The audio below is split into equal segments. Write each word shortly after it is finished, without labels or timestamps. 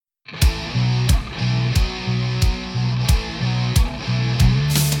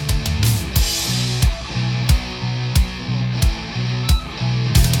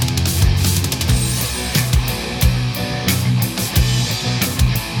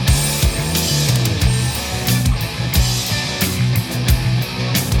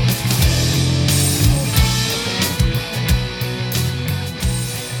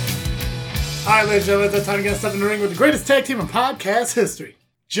ladies and gentlemen, it's that time to get step in the ring with the greatest tag team in podcast history.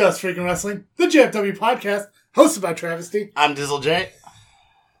 Just Freaking Wrestling, the JFW podcast, hosted by Travesty. I'm Dizzle J.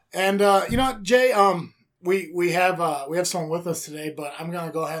 And you know what, Jay? We have someone with us today, but I'm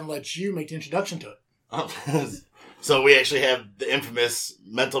gonna go ahead and let you make the introduction to it. So we actually have the infamous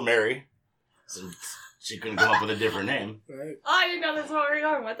Mental Mary, since she couldn't come up with a different name. Right. Oh, I didn't know that's what we're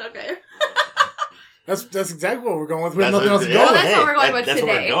going with. Okay. That's exactly what we're going with. We have That's nothing else to what- go Well, with. that's what we're going with that's what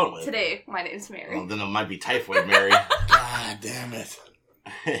we're today. going with. Today, my name's Mary. Well, then it might be Typhoid Mary. God damn it.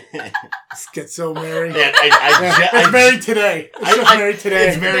 Let's get so married. Yeah, It's married today. It's just married today.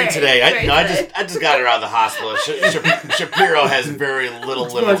 It's married today. I just got her out of the hospital. Shapiro has very little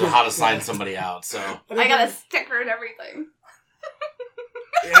limits on how to sign somebody out. So I got a sticker and everything.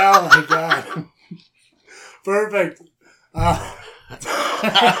 Yeah, oh my god. Perfect.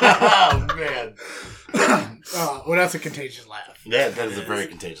 oh man. Well, that's a contagious laugh. Yeah, that is a very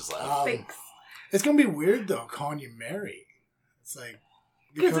contagious laugh. Thanks. It's gonna be weird though, calling you Mary. It's like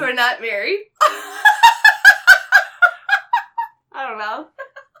Because we're not married. I don't know.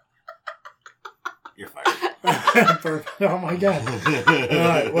 You're fired. Perfect. Oh my god. All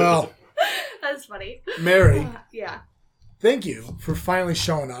right. Well, That's funny. Mary, Yeah. thank you for finally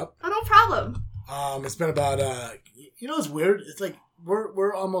showing up. Oh, no problem. It's been about you know, it's weird. It's like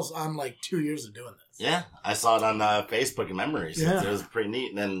we're almost on like 2 years of doing this. Yeah, I saw it on Facebook in Memories. Yeah. It was pretty neat.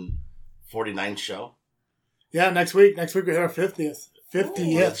 And then 49th show. Yeah, next week we hit our 50th.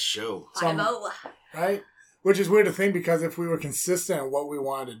 50th show. So I'm- 5-0. right? Which is weird to think because if we were consistent in what we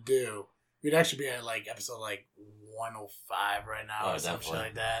wanted to do, we'd actually be at like episode like 105 right now or something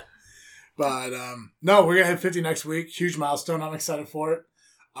like that. But no, we're gonna hit 50 next week. Huge milestone. I'm excited for it.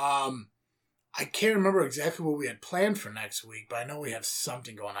 I can't remember exactly what we had planned for next week, but I know we have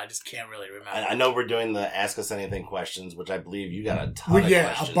something going. I just can't really remember. I know we're doing the Ask Us Anything questions, which I believe you got a ton of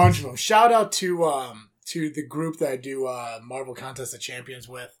questions. A bunch of them. Shout out to the group that I do Marvel Contest of Champions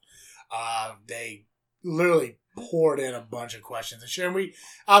with. They literally poured in a bunch of questions and sharing. We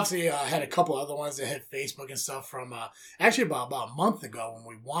obviously had a couple other ones that hit Facebook and stuff from actually about a month ago when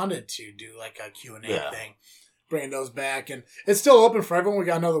we wanted to do like a Q&A thing. Bringing those back, and it's still open for everyone. We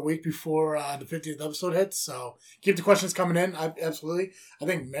got another week before the 50th episode hits, so keep the questions coming in. Absolutely. I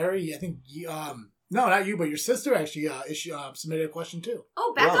think Mary, you, no, not you, but your sister actually submitted a question too.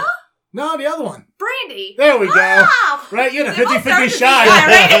 Oh, Becca? Whoa. No, the other one. Brandy. There we go. Ah! Right, you had a They both 50-50 started shot. Yeah,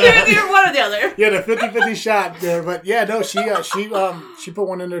 right? It was either one or the other. You had a 50-50 shot there, but yeah, no, she put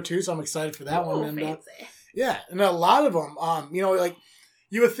one in there too, so I'm excited for that one. Ooh, And fancy. yeah, and a lot of them, you know, like.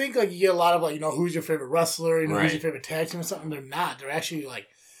 You would think like you get a lot of like, you know, who's your favorite wrestler, you know, who's your favorite tag team or something. They're not. They're actually like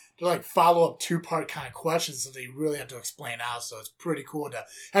follow up 2-part kind of questions that they really have to explain out. So it's pretty cool to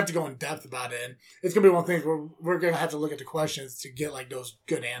have to go in depth about it. And it's gonna be one thing where we're gonna have to look at the questions to get like those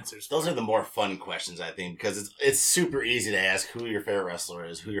good answers. Those are the more fun questions, I think, because it's super easy to ask who your favorite wrestler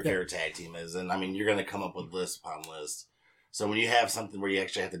is, who your favorite tag team is, and I mean you're gonna come up with list upon list. So when you have something where you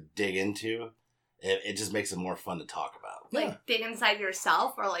actually have to dig into, it just makes it more fun to talk about. Like, dig inside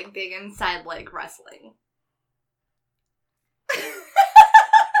yourself or, like, dig inside, like, wrestling?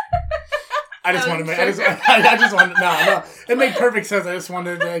 I just wanted to make. I just wanted. No. It made perfect sense. I just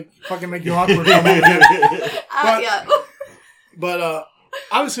wanted to like, fucking make you awkward. Yeah. But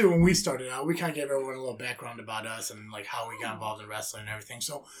obviously, when we started out, we kind of gave everyone a little background about us and like how we got involved in wrestling and everything.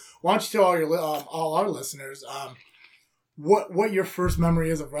 So, why don't you tell all our listeners what your first memory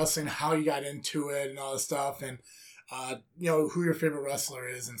is of wrestling, how you got into it, and all this stuff, and you know who your favorite wrestler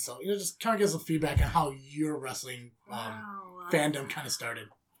is, and so you know just kind of give us some feedback on how your wrestling fandom kind of started.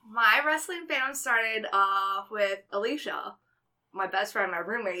 My wrestling fandom started off with Alicia, my best friend, my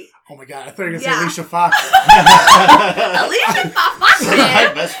roommate. Oh my god, I thought you were going to say Alicia Fox. Alicia Fox, My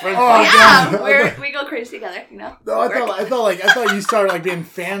man. best friend. Oh, Yeah, we go crazy together, you know. No, I thought you started like being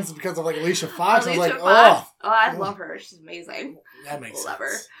fans because of like Alicia Fox. I was like, Fox. I love her. She's amazing. That makes Love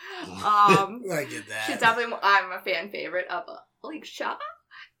sense. her. I get that. She's definitely. I'm a fan favorite of Alicia.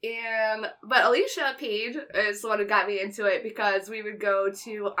 But Alicia Page is the one who got me into it because we would go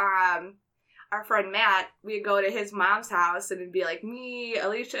to our friend Matt. We'd go to his mom's house and it'd be like me,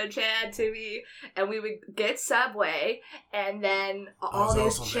 Alicia, Chad, Timmy, and we would get Subway and then all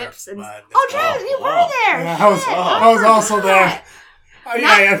these chips and Chad, you were there. Yeah, I was also there.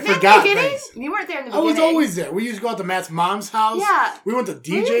 I forgot things. You weren't there in the I beginning. was always there. We used to go out to Matt's mom's house. Yeah. We went to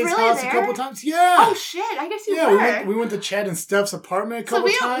DJ's really house there? a couple times. Yeah. Oh shit! I guess you were. We went to Chad and Steph's apartment a couple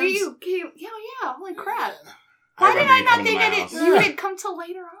times. You came. Yeah. Holy crap! Why did I not think you didn't come till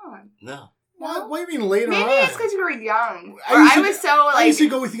later on? No. What do you mean later on? Maybe it's because you were young. I used to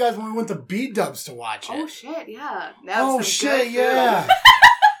go with you guys when we went to B-Dubs to watch it. Oh shit! Yeah. Yeah.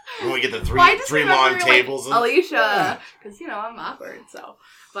 When we get the Well, I just three remember, long tables. Like, Alicia, because, I'm awkward, so.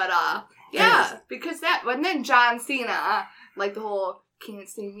 But, yeah, because and then John Cena, like, the whole can't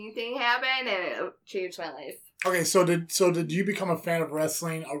see me thing happened, and it changed my life. Okay, so did you become a fan of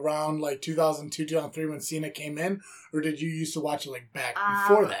wrestling around like 2002, 2003 when Cena came in, or did you used to watch it like back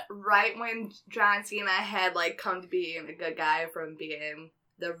before that? Right when John Cena had like come to being a good guy from being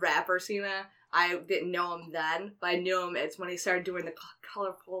the rapper Cena. I didn't know him then, but I knew him. It's when he started doing the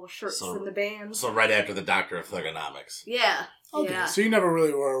colorful shirts and the bands. So right after the Doctor of Thugonomics. Yeah. Okay, yeah. so you never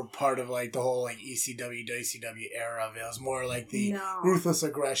really were part of like the whole like ECW, WCW era of it. It was more like the ruthless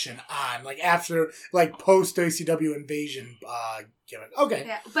aggression on like after like post WCW invasion gimmick. Okay.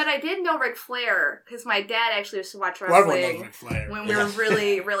 Yeah, but I did know Ric Flair because my dad actually used to watch everyone wrestling knows Ric Flair. when we were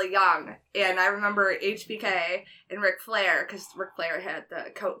really, really young, and I remember HBK and Ric Flair because Ric Flair had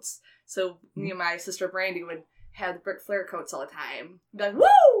the coats. So me and my sister Brandy would have the Ric Flair coats all the time. Be like,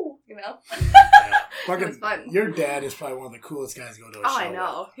 woo! It was fun. Your dad is probably one of the coolest guys to go to a show. Oh, I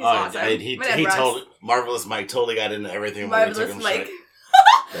know. He's awesome. He told Marvelous Mike totally got into everything. Marvelous Mike.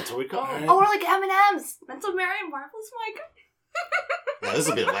 That's what we call him. Oh, we're like M&M's. Mental Mary and Marvelous Mike. Yeah, this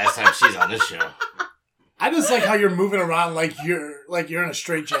will be the last time she's on this show. I just like how you're moving around like you're in a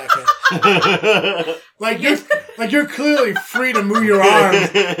straitjacket. like you're clearly free to move your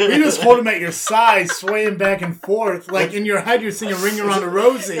arms. You just hold them at your side, swaying back and forth. Like in your head, you're singing "Ring Around the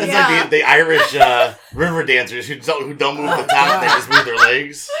Rosie." It's like the Irish river dancers who don't move the top; they just move their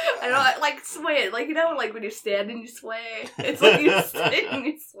legs. I don't like sway. Like like when you stand and you sway. It's like you sit and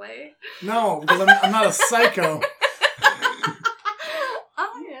you sway. No, because I'm not a psycho.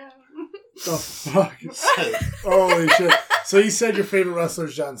 Oh yeah. The fuck? Holy shit. So you said your favorite wrestler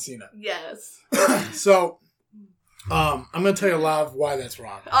is John Cena. Yes. So, I'm going to tell you a lot of why that's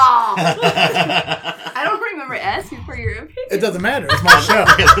wrong. Oh. I don't remember asking for your opinion. It doesn't matter. It's my show.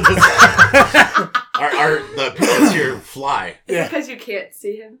 The people here fly. It's because you can't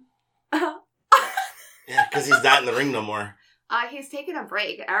see him. Yeah, because he's not in the ring no more. He's taking a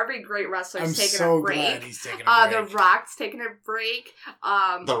break. Every great wrestler's taking so a break. Glad he's taking a break. The Rock's taking a break.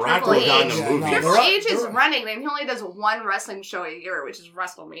 The Rock moved on to movies. Triple H is running, and he only does one wrestling show a year, which is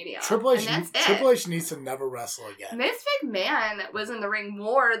WrestleMania. Triple H needs to never wrestle again. Vince McMahon was in the ring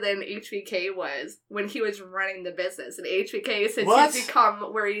more than HBK was when he was running the business. And HBK, since he's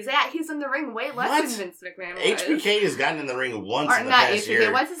become where he's at, he's in the ring way less than Vince McMahon was. HBK has gotten in the ring once in the past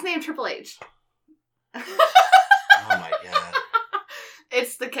year. What's his name? Triple H. Oh my god.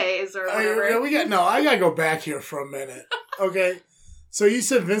 It's the K's or whatever. I gotta go back here for a minute. Okay. So you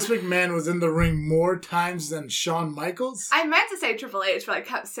said Vince McMahon was in the ring more times than Shawn Michaels? I meant to say Triple H, but I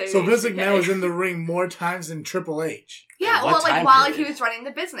kept saying So Vince McMahon was in the ring more times than Triple H? Yeah, well, like while he was running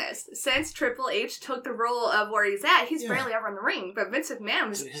the business. Since Triple H took the role of where he's at, he's barely ever in the ring. But Vince McMahon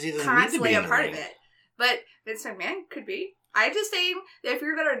was constantly a part of it. But Vince McMahon could be. I'm just saying that if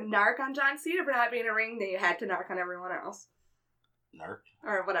you're going to narc on John Cena for not being in a ring, then you had to narc on everyone else. Narc?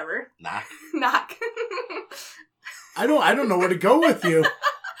 Or whatever. Knock? Knock. I don't know where to go with you.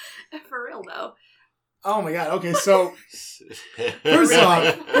 For real, though. Oh my god, okay, so first off,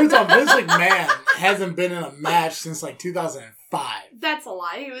 Vince McMahon hasn't been in a match since like 2005. That's a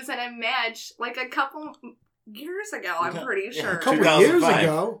lie. He was in a match like a couple years ago, I'm pretty sure. A couple years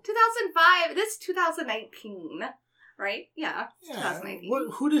ago. 2005. This is 2019. Right? Yeah. 2019.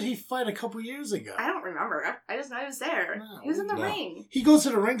 Who did he fight a couple years ago? I don't remember. I just know he was there. No, he was in the ring. He goes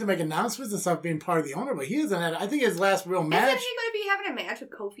to the ring to make announcements and stuff being part of the owner, but he hasn't had, I think his last real match. Isn't he going to be having a match with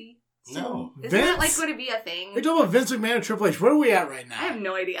Kofi? No. Isn't that like going to be a thing? You're talking about Vince McMahon and Triple H. Where are we at right now? I have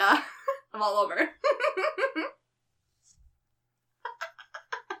no idea. I'm all over.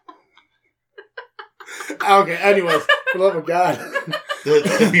 Okay, anyways, for the love of God.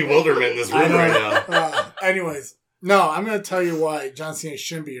 The bewilderment in this room right now. Anyways. No, I'm going to tell you why John Cena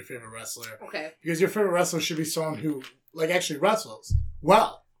shouldn't be your favorite wrestler. Okay. Because your favorite wrestler should be someone who, like, actually wrestles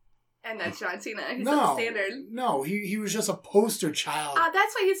well. And that's John Cena. He's the standard. No, he was just a poster child.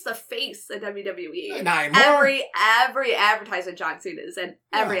 That's why he's the face of WWE. Not anymore. Every advertisement John Cena is in.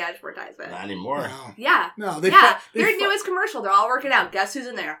 Every advertisement. Not anymore. No. Yeah. No, their newest commercial, they're all working out. Guess who's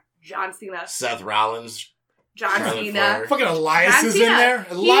in there? John Cena. Seth Rollins. John Cena. Fucking Elias is in there.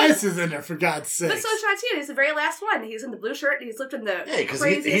 Elias is in there, for God's sake. But so is John Cena. He's the very last one. He's in the blue shirt and he's lifting the because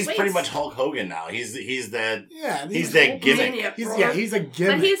he's pretty much Hulk Hogan now. He's that gimmick. He's a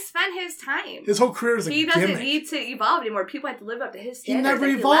gimmick. But he's spent his time. His whole career is a gimmick. He doesn't need to evolve anymore. People have to live up to his standards. He never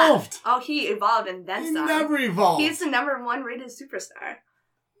evolved. He evolved and then some. He never evolved. He's the #1 rated superstar.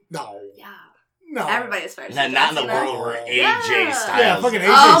 No. Yeah. No. Everybody aspires to Not in the John Cena. world where AJ Yeah. Styles. Yeah, fucking AJ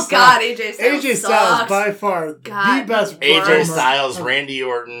Oh Styles. God, AJ Styles. AJ Styles sucks. by far God, the best. AJ Worms. Styles, Randy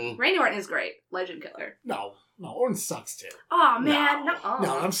Orton. Randy Orton is great. Legend killer. No, Orton sucks too. Oh man, no.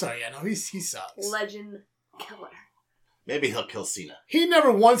 No, I'm sorry. Yeah, no, he sucks. Legend killer. Maybe he'll kill Cena. He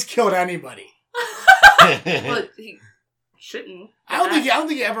never once killed anybody. Well, he shouldn't. I don't think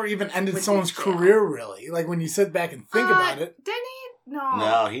he ever even ended With someone's detail. career. Really, like when you sit back and think about it. Didn't he? No.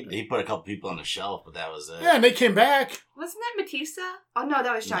 No, he put a couple people on the shelf, but that was it. Yeah, and they came back. Wasn't that Batista? Oh no,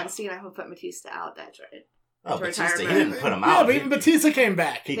 that was John No. Cena who put Batista out. That's right. Oh, to Batista, he retirement. didn't put him Yeah, out. but even Batista came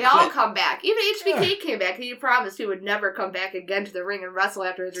back. He They all quit. come back. Even HBK came back. He promised he would never come back again to the ring and wrestle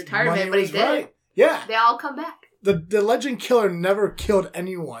after his retirement, Money but he was did. right. Yeah, They all come back. the Legend Killer never killed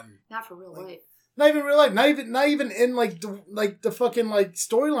anyone. Not for real life. Not even real life. Not even in the fucking like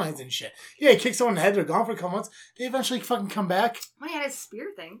storylines and shit. Yeah, he kicks someone in the head. They're gone for a couple months. They eventually fucking come back. Well, he had his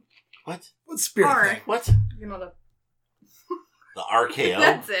spear thing. What? What spirit Or- thing? What? You know the. The RKO?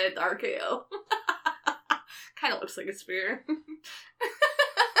 That's it. The RKO. Kind of looks like a spear.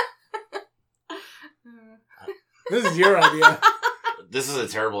 This is your idea. This is a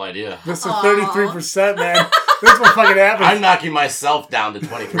terrible idea. This is Aw. 33%, man. This is what fucking happens. I'm knocking myself down to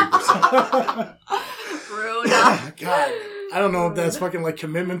 23%. Rude. God, I don't know if that's fucking like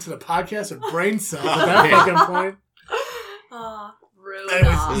commitment to the podcast or brain cells at that fucking point. Rude.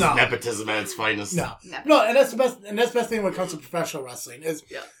 Anyways, This No. is nepotism at its finest. No, Never. no, and that's the best. And that's the best thing when it comes to professional wrestling is,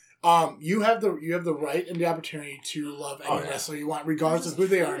 Yeah. you have the right and the opportunity to love any wrestler you want, regardless of who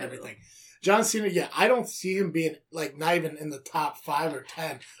they are and everything. John Cena, yeah, I don't see him being like not even in the top 5 or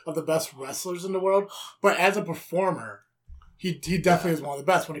 10 of the best wrestlers in the world, but as a performer, he definitely is one of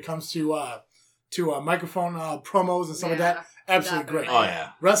the best when it comes to microphone promos and stuff like that. Absolutely definitely. great. Oh, yeah.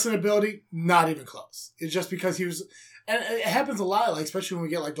 Wrestling ability, not even close. It's just because he was, and it happens a lot, like especially when we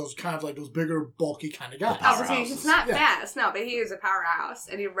get like those kind of like those bigger, bulky kind of guys. Oh, but see, he's not Yeah. fast, no, but he is a powerhouse,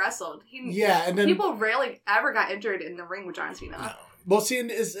 and he wrestled. Yeah, and then People rarely ever got injured in the ring with John Cena. no. Well, see, and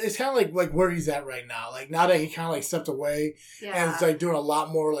it's kind of like where he's at right now. Like now that he kind of like stepped away Yeah. and it's like doing a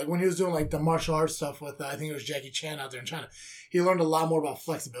lot more. Like when he was doing like the martial arts stuff with I think it was Jackie Chan out there in China. He learned a lot more about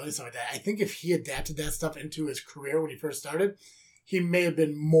flexibility and stuff like that. I think if he adapted that stuff into his career when he first started, he may have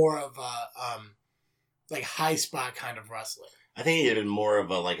been more of a like high spot kind of wrestler. I think he'd been more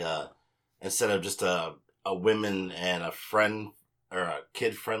of instead of just a women and a friend or a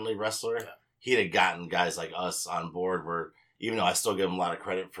kid friendly wrestler, he'd have gotten guys like us on board where, even though I still give him a lot of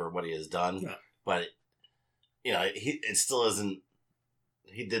credit for what he has done, but it still isn't.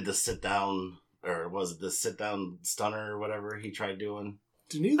 He did the sit down, or was it the sit down stunner or whatever he tried doing?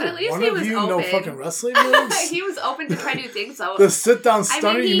 Do neither But at least one he of was you know open. fucking wrestling moves? He was open to try new things, though. The sit down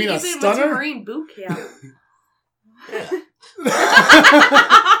stunner? I mean, You mean a he even went to stunner? Marine boot camp. Yeah.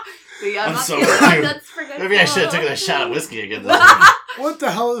 See, I'm not so kidding. confused. That's freaking Maybe I should have cool. taken a shot of whiskey again this week. What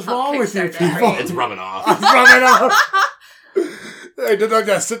the hell is I'll wrong with you kickstart that people? right It's rubbing off. I'm rubbing off. Hey, did like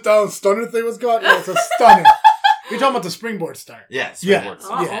that sit down stunner thing was called? Yeah, it's a stunner. You're talking about the springboard stunner. Yeah, Yeah. springboard.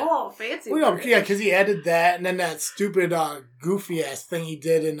 Oh, Yeah. oh, fancy. Well, no, word. yeah, because he added that, and then that stupid, goofy ass thing he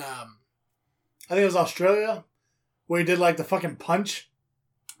did in, I think it was Australia, where he did like the fucking punch.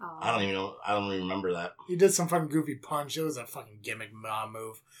 Oh. I don't even know. I don't even remember that. He did some fucking goofy punch. It was a fucking gimmick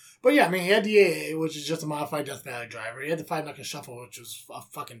move. But yeah, I mean, he had the AA, which is just a modified Death Valley driver. He had the 5-knuckle shuffle, which was a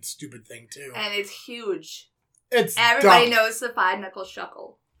fucking stupid thing too. And it's huge. It's Everybody dumb. knows the 5-knuckle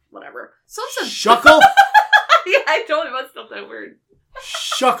shuckle. Whatever. So it's a Shuckle? yeah, I told him what's that word.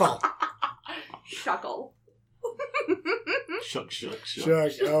 Shuckle. Shuckle. Shuck. Shuck.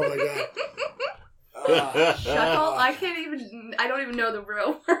 Oh my god. Shuckle? I don't even know the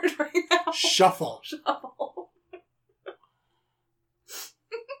real word right now. Shuffle. Shuffle.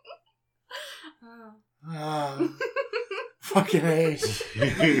 Fucking A.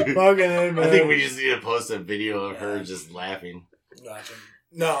 Fucking A, man. I think we just need to post a video of her just laughing. Gotcha.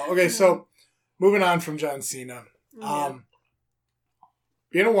 No, okay, so moving on from John Cena.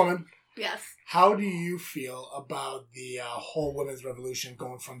 Being a woman, Yes. how do you feel about the whole women's revolution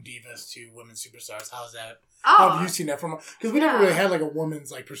going from divas to women's superstars? How's that? How have you seen that from? Because we never really had like a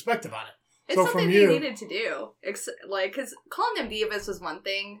woman's like perspective on it. It's So something from they you- needed to do. Because calling them divas was one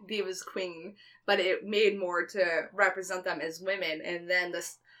thing, divas queen, but it made more to represent them as women. And then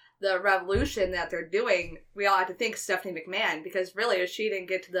the revolution that they're doing, we all have to thank Stephanie McMahon, because really, if she didn't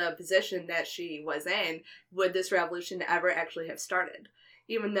get to the position that she was in, would this revolution ever actually have started?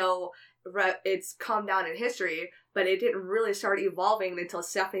 even though it's come down in history, but it didn't really start evolving until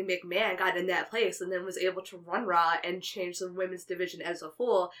Stephanie McMahon got in that place and then was able to run Raw and change the women's division as a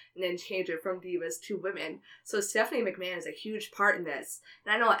whole and then change it from divas to women. So Stephanie McMahon is a huge part in this.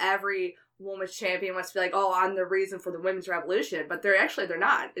 And I know every women's champion wants to be like, oh, I'm the reason for the women's revolution, but they're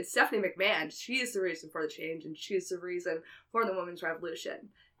not. It's Stephanie McMahon. She's the reason for the change and she's the reason for the women's revolution.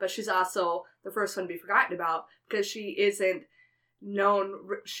 But she's also the first one to be forgotten about because she's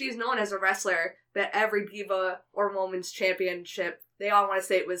known as a wrestler, but every diva or women's championship, they all want to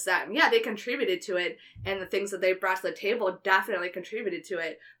say it was them. Yeah, they contributed to it, and the things that they brought to the table definitely contributed to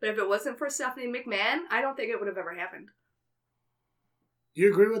it. But if it wasn't for Stephanie McMahon, I don't think it would have ever happened. You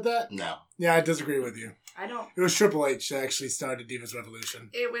agree with that? No. Yeah, I disagree with you. I don't. It was Triple H that actually started Divas Revolution.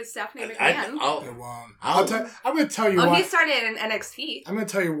 It was Stephanie McMahon. I'm going to tell you why. He started in NXT. I'm going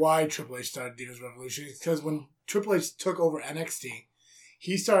to tell you why Triple H started Divas Revolution. It's because when Triple H took over NXT,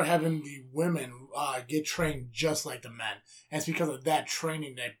 he started having the women get trained just like the men. And it's because of that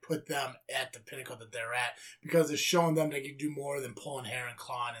training that put them at the pinnacle that they're at. Because it's showing them they can do more than pulling hair and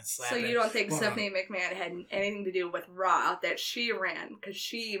clawing and slapping. So you don't think Stephanie McMahon had anything to do with Raw that she ran? Because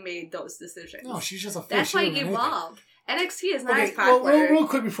she made those decisions. No, she's just a face. That's why it evolved. NXT is not as popular. Well, real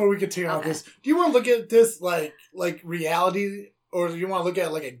quick before we continue on this, do you want to look at this like reality, or do you want to look at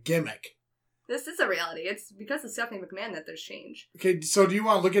it like a gimmick? This is a reality. It's because of Stephanie McMahon that there's change. Okay, so do you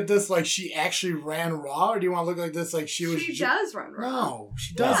want to look at this like she actually ran Raw, or do you want to look like this like she was? She does run Raw. No,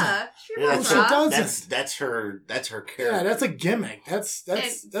 she doesn't. Yeah, she runs Raw. She doesn't. That's her character. Yeah, that's a gimmick. That's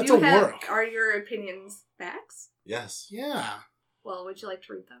a work. Are your opinions facts? Yes. Yeah. Well, would you like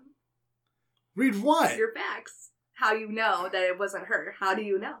to read them? Read what? Your facts. How you know that it wasn't her? How do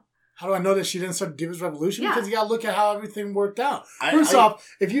you know? How do I know that she didn't start Divas Revolution? Yeah. Because you got to look at how everything worked out. First off,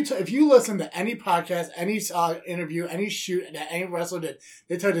 if you listen to any podcast, any interview, any shoot that any wrestler did,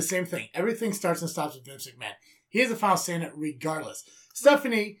 they tell you the same thing. Everything starts and stops with Vince McMahon. He has a final say in it regardless.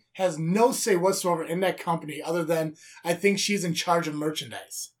 Stephanie has no say whatsoever in that company other than I think she's in charge of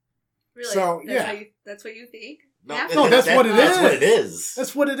merchandise. Really? So, That's what you think? No, that's what it is. That's what it is.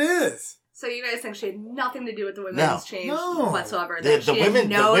 That's what it is. So you guys think she had nothing to do with the women's change whatsoever? The she women, had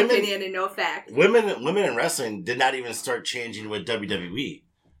no the women, opinion and no fact. Women in wrestling did not even start changing with WWE.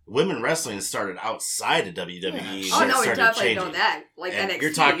 Women wrestling started outside of WWE. Yeah. Oh no, we definitely know that. Like and NXT.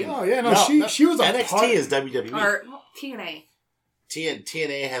 You're talking. Oh yeah, no, she was a NXT part. is WWE. Or TNA.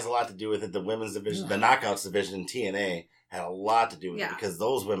 TNA has a lot to do with it. The women's division, the Knockouts division in TNA had a lot to do with it because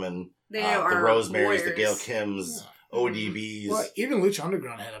those women, they the are Rosemaries, warriors. the Gail Kims. ODBs. Well, even Lucha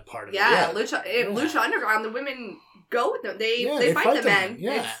Underground had a part of it. Yeah, Lucha Underground, the women go with them. They fight the men.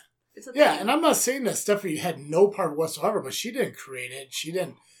 Yeah. It's a yeah, thing. and I'm not saying that Stephanie had no part whatsoever, but she didn't create it. She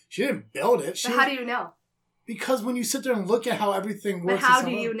didn't build it. But how do you know? Because when you sit there and look at how everything works... But how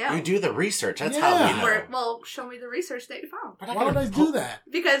do you know? You do the research. That's how we know. Well, show me the research that you found. Why would I do that?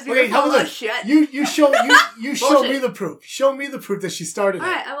 Because you're full of shit. You show me the proof. Show me the proof that she started it.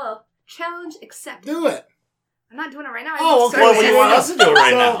 Alright, I will. Challenge accepted. Do it. I'm not doing it right now. Okay. What do you want us to do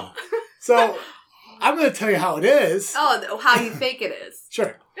right now? So, I'm going to tell you how it is. Oh, how you think it is.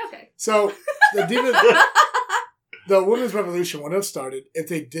 Sure. Okay. So, the Women's Revolution would have started if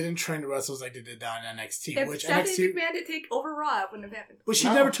they didn't train the wrestlers like they did down in NXT. If Stephanie McMahon did take over Raw, it wouldn't have happened. But she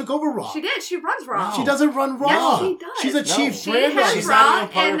never took over Raw. She did. She runs Raw. No. She doesn't run Raw. Yes, she does. She's a chief brand. She's not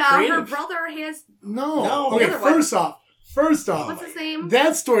even part and of creative. her brother has... No. Okay, first off. What's his name?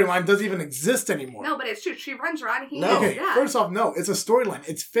 That storyline doesn't even exist anymore. No, but it's true. She runs Raw and he Okay, first off, no. It's a storyline.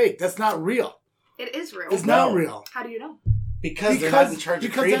 It's fake. That's not real. It is real. It's not real. How do you know? Because they're not in charge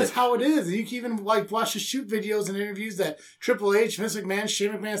of creative. That's how it is. You can even watch the shoot videos and interviews that Triple H, Vince McMahon,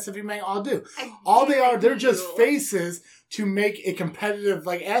 Shane McMahon, Stephanie McMahon all do. They're just faces to make a competitive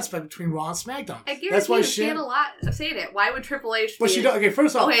aspect between Raw and SmackDown. I guarantee she had a lot of say in it. Why would Triple H? But she does. Okay,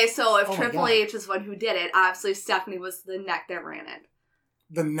 first off. Okay, so if Triple H is the one who did it, obviously Stephanie was the neck that ran it.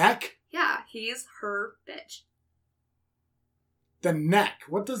 The neck? Yeah, he's her bitch. The neck.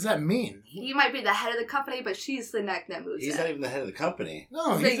 What does that mean? He might be the head of the company, but she's the neck that moves. He's not even the head of the company.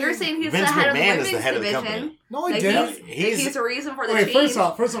 No, so you're saying he's Vince the head McMahon of the women's is the head division. Of the company. No, I didn't. He's the reason for the change. First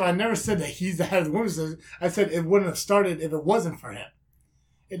off, I never said that he's the head of the women's division. I said it wouldn't have started if it wasn't for him.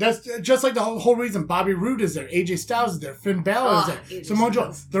 That's just like the whole reason Bobby Roode is there, AJ Styles is there, Finn Balor is there, Samoa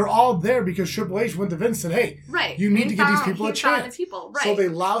Joe. They're all there because Triple H went to Vince and said, hey, you need to give these people a chance. So they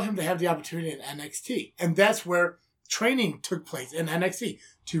allow him to have the opportunity in NXT. And that's where training took place in NXT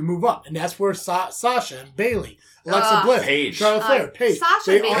to move up, and that's where Sasha and Bayley, Alexa Bliss, Paige. Charlotte Flair, Paige.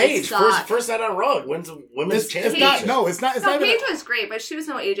 Sasha they and all- Bayley Paige, suck. first night on Raw, wins a women's It's championship. not. No, it's not. It's No, not even. Paige was great, but she was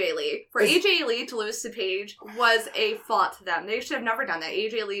no AJ Lee. For It's- AJ Lee to lose to Paige was a fault to them. They should have never done that.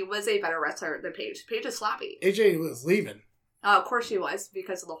 AJ Lee was a better wrestler than Paige. Paige is sloppy. AJ was leaving. Of course she was,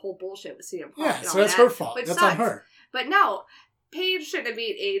 because of the whole bullshit with CM Punk. Yeah, and so all that's that, her fault. which That's sucks. on her. But no, Paige shouldn't have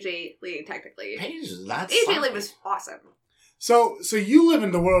beat AJ Lee, technically. Paige is not AJ sloppy. Lee was awesome. So you live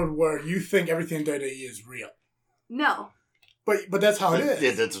in the world where you think everything in WWE is real, No. but that's how it is.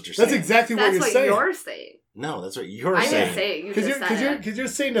 Yeah, that's what you're saying. That's exactly what That's you're what saying. you're saying. No, that's what you're I saying. didn't say it. You just said it. Because you're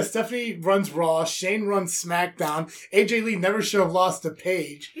saying that Stephanie runs Raw, Shane runs SmackDown, AJ Lee never should have lost to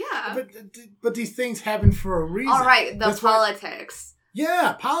Paige. Yeah. But these things happen for a reason. All right, the That's why- politics.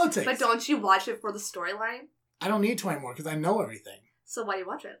 Yeah, politics. But don't you watch it for the storyline? I don't need to anymore because I know everything. So why do you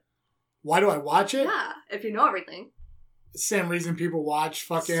watch it? Why do I watch it? Yeah, if you know everything. Same reason people watch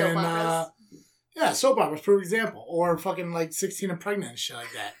fucking Soap operas. soap operas, for example, or fucking like 16 and Pregnant and shit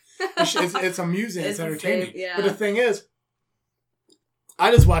like that. It's amusing, it's It's the entertaining. same, yeah. But the thing is,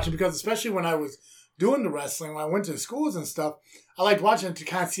 I just watch it because, especially when I was doing the wrestling, when I went to the schools and stuff, I liked watching it to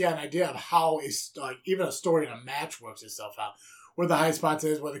kind of see an idea of how even a story in a match works itself out, where the high spots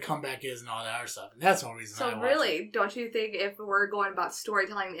is, where the comeback is, and all that other stuff. And that's the only reason I So watch really, it. don't you think if we're going about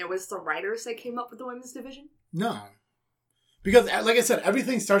storytelling, it was the writers that came up with the women's division? No. Because, like I said,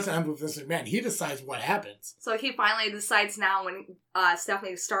 everything starts and ends with Vince McMahon. He decides what happens. So he finally decides now when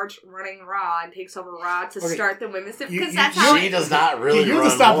Stephanie starts running Raw and takes over Raw to Okay. start the women's division. You- Because that's how She does not really You have run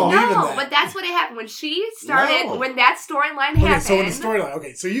to stop Raw. believing No, that. but that's what happened. When she started, No. when that storyline Okay, happened, so when the storyline...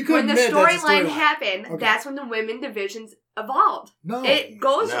 Okay, so you could when the admit that's a storyline storyline. happened, Okay. that's when the women divisions evolved. No. It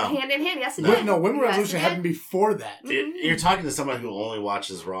goes No. hand in hand. Yes, it Wo- did. No, Women Yes, Revolution it did. happened before that. You're talking to someone who only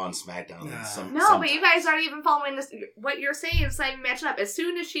watches Raw and SmackDown. Nah. No, but you guys aren't even following this. What you're saying is not even matching up. As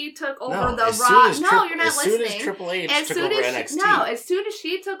soon as she took over No, the as Raw, soon as no, you're not as listening. soon as Triple H As took soon over as NXT. as soon as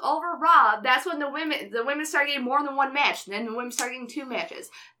she took over Raw, that's when the women started getting more than one match. Then the women started getting 2 matches.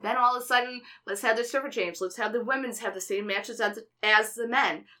 Then all of a sudden, let's have the Surfer James. Let's have the women's have the same matches as the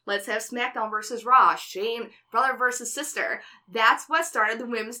men. Let's have SmackDown versus Raw. Shane brother versus sister. That's what started the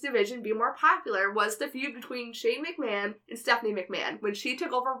women's division being more popular. Was the feud between Shane McMahon and Stephanie McMahon. When she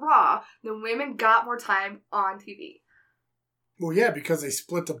took over Raw, the women got more time on TV. Well, yeah, because they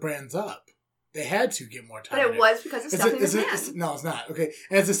split the brands up. They had to get more time. But in it it. was because of Stephanie Is it- McMahon. no, it's not. Okay.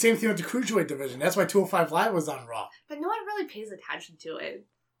 And it's the same thing with the Cruiserweight division. That's why 205 Live was on Raw. But no one really pays attention to it.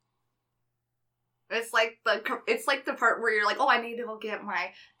 It's like the part where you're like, oh, I need to go get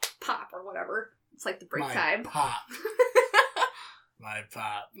my pop or whatever. It's like the break My time. pop. My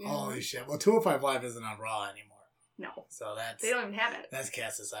pop. Yeah. Holy shit. Well, 205 Live isn't on Raw anymore. No, So that's they don't even have it. that's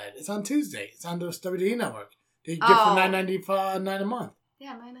cast aside. It's on Tuesday. It's on the WWE Network. They get Oh. for $9.95 a month.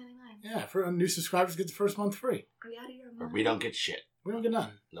 Yeah, $9.99. Yeah, for new subscribers get the first month free. Are you out of your Or mind? we don't get shit. We don't get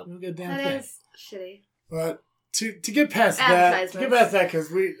none. Nope. We don't get a damn That thing. is shitty. But to get past that, because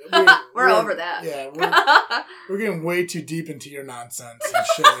We're over that. Yeah, we're getting way too deep into your nonsense and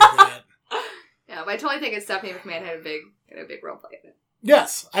shit like that. Yeah, but I totally think Stephanie McMahon had a big role play in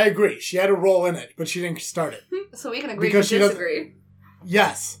Yes, I agree. She had a role in it, but she didn't start it. it. So we can agree Because to she doesn't- disagree.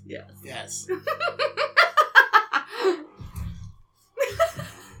 Yes. Yes. Yes.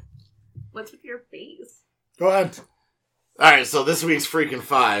 What's with your face? Go ahead. All right, so this week's Freaking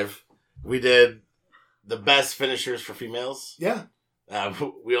Five, we did the best finishers for females. Yeah.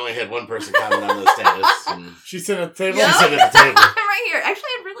 We only had one person comment on the status. And She's sitting at the table. Yeah. She's sitting at the table. Right here. Actually,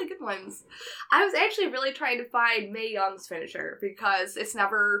 I have really good ones. I was actually really trying to find Mae Young's finisher because it's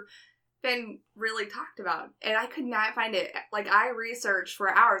never been really talked about, and I could not find it. Like, I researched for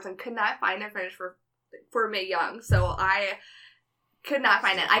hours and could not find a finish for Mae Young, so I could not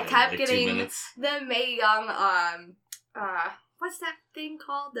find it. I kept Like 2 getting minutes. the Mae Young, what's that thing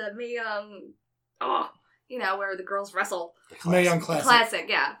called? The Mae Young, where the girls wrestle. The Mae Young classic. Classic.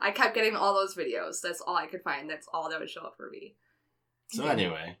 Yeah. I kept getting all those videos. That's all I could find. That's all that would show up for me. So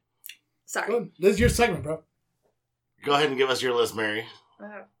anyway, Sorry. Good. This is your segment, bro. go ahead and give us your list, Mary.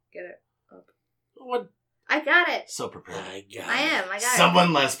 Get it. What? I got it. So prepared. I am. I got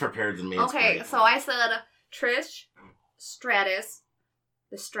Someone less prepared than me. it. It's Okay, great. so I said Trish, Stratus,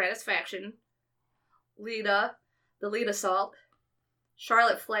 the Stratus faction, Lita, the Lita Salt,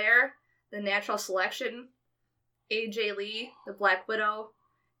 Charlotte Flair, the Natural Selection, AJ Lee, the Black Widow,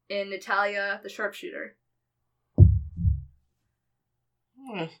 and Natalia, the Sharpshooter.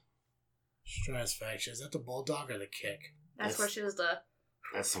 Stratisfaction. Is that the bulldog or the kick? That's Yes. where she was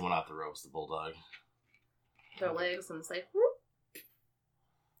That's someone off the ropes, the bulldog. their legs and it's like,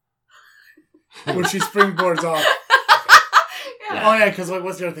 When she springboards off. Yeah. Oh yeah, because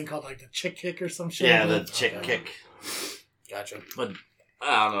what's the other thing called? Like the chick kick or some shit. Yeah, the chick kick. Gotcha. But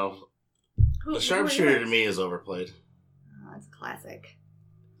I don't know. Who The sharpshooter to me is overplayed. Oh, it's a classic.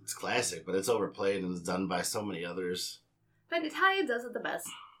 It's classic, but it's overplayed and it's done by so many others. But Natalia does it the best.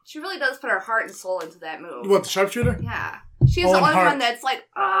 She really does put her heart and soul into that move. What, the sharpshooter? Yeah. She's Owen the only Hart. one that's like,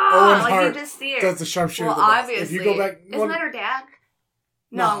 Owen like Hart you just see it. Does the sharpshooter Well, the best. obviously. If you go back, Isn't that her dad?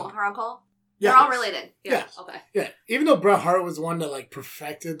 No. Her uncle? yeah, They're all related. Yeah. Yes. Okay. yeah. Even though Bret Hart was the one that like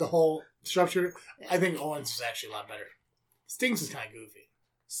perfected the whole sharpshooter, Yeah. I think Owens was actually a lot better. Sting's was kind of goofy.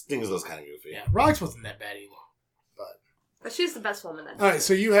 Stings was kind of goofy. Yeah, Rox wasn't that bad either. But she's the best woman then. All right,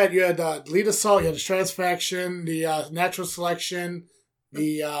 so you had Lead Assault, you had the Strats faction, the Natural Selection,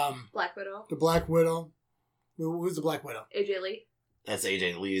 the Black Widow. Black Widow. Who's the Black Widow? AJ Lee. That's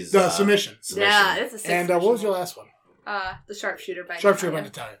AJ Lee's The submission. Yeah, it's a six. And what was your last one? The sharpshooter by Sharpshooter by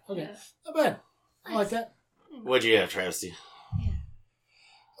Natalia. Natalia. Okay, Yeah. not bad. I like that. What'd you have, Travesty?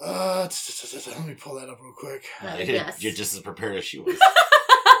 Let me pull that up real quick. Yes. You're just as prepared as she was.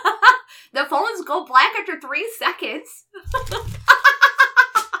 The phones go black after 3 seconds.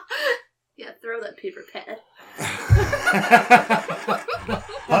 Yeah, throw that paper pad.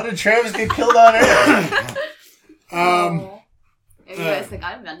 How did Travis get killed on Earth? And you guys think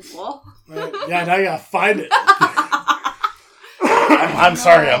I'm mental. Yeah, now you gotta find it. I'm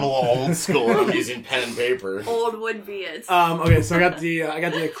sorry, I'm a little old school and I'm using pen and paper. Old would be it. Okay, so I got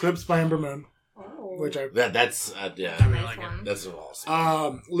the Eclipse by Ember Moon, Oh. which I That's I yeah. really Nice like it. one. That's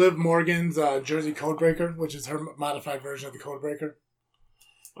awesome. Liv Morgan's Jersey Codebreaker, which is her modified version of the Codebreaker.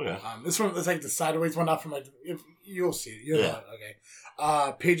 Okay. It's like the sideways one, not from like. If you'll see it, you'll Yeah. know it.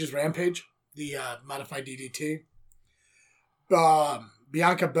 Okay. Paige's Rampage, the modified DDT.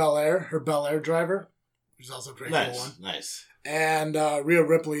 Bianca Belair, her Belair driver, which is also a pretty cool one. Nice. And Rhea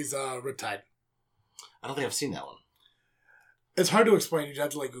Ripley's Riptide. I don't think I've seen that one. It's hard to explain. You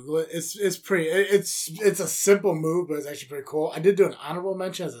have to like Google it. It's pretty. It's a simple move, but it's actually pretty cool. I did do an honorable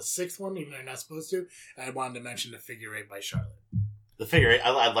mention as a 6th one, even though you're not supposed to. And I wanted to mention the Figure 8 by Charlotte. The figure eight,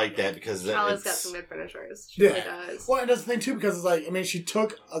 I like that because Charlotte's got some good finishers. She really does. Well, and that's the thing too, because it's like, I mean, she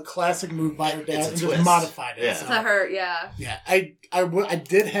took a classic move by her dad and It's a just twist. modified it. Yeah. So, To her, yeah. yeah, I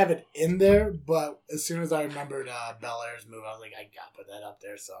did have it in there, but as soon as I remembered Belair's move, I was like, I gotta put that up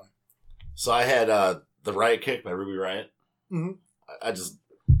there. So I had the Riot Kick by Ruby Riot. Mhm.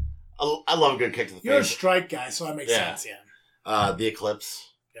 I love a good kick to the you're a face. strike guy, so that makes Yeah. sense. Yeah, The Eclipse.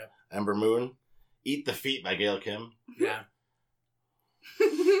 Yep. Ember Moon. Eat the Feet by Gail Kim. yeah.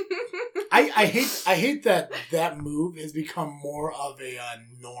 I hate that move has become more of a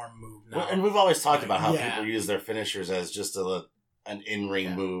norm move now. Well, and we've always talked about how Yeah. people use their finishers as just an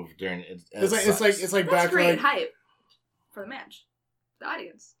in-ring move during it. and It's it like it's sucks. like That's back great like hype for the match. The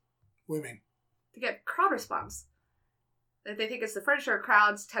audience. what do you mean? To get crowd response. If they think it's the furniture,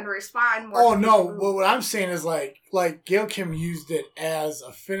 crowds tend to respond more. Oh to no! the move. Well, what I'm saying is like Gail Kim used it as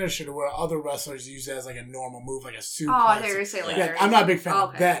a finisher, to where other wrestlers use it as like a normal move, like a suplex. Oh, I thought you were saying like Yeah, there I'm is- not a big fan Oh, of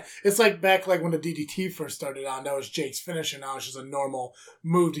okay. that. It's like back like when the DDT first started on, that was Jake's finisher. Now it's just a normal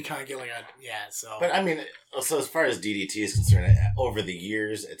move to kind of get like a So, But I mean, so as far as DDT is concerned, over the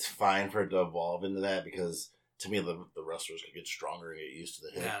years, it's fine for it to evolve into that because to me, the wrestlers could get stronger and get used to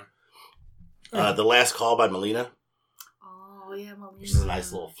the hit. yeah. The Last Call by Melina, Oh, yeah, Melina. which is a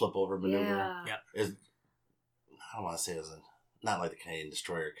nice little flip over maneuver. Yeah. Is I don't want to say it was not like the Canadian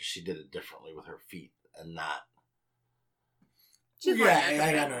Destroyer because she did it differently with her feet and not She's Yeah, like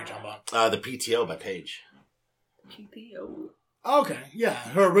I know what you're talking about. the PTO by Paige. PTO. Okay, yeah,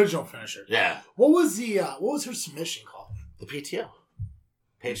 her original finisher. Yeah, What was her submission called? the PTO.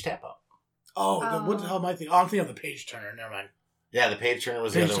 Paige Tap Out. What the hell am I thinking? Oh, I'm thinking of the Page Turner. Never mind. Yeah, the Page Turner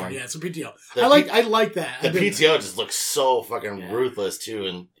was the Page other Turner. one. Yeah, it's a PTO. The I like that. The I did- PTO just looks so fucking Yeah. ruthless too,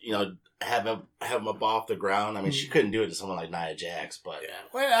 and have him up off the ground. I mean, she couldn't do it to someone like Nia Jax, but Yeah,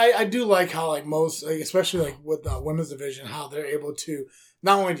 well, I do like how like most, like, especially like with the women's division, how they're able to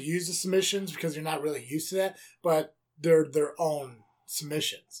not only to use the submissions because you're not really used to that, but they're their own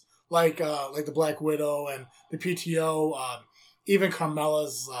submissions, like the Black Widow and the PTO, even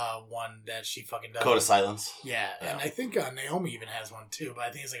Carmella's one that she fucking does. Code of Silence. Yeah, Yeah. and I think Naomi even has one too, but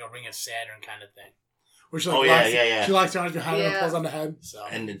I think it's like a Ring of Saturn kind of thing. Where she Oh, yeah. She locks her arms behind her and Yeah. pulls on the head. So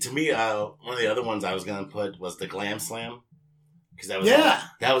And to me, one of the other ones I was gonna put was the Glam Slam, because that was Yeah.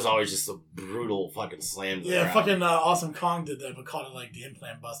 that was always just a brutal fucking slam. To the yeah, ground. fucking Awesome Kong did that, but called it like the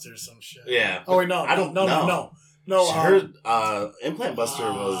Implant Buster or some shit. Yeah. Oh wait, no, I don't no. Her Implant Buster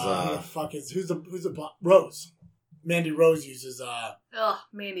who the was fuck is who's the Rose? Mandy Rose uses Ugh,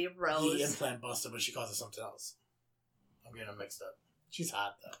 Mandy the Rose. Implant Buster, but she calls it something else. I'm getting them mixed up. She's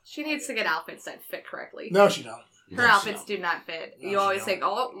hot though. She needs to get outfits that fit correctly. No, she don't. Her outfits do not fit. No, You she always don't. think,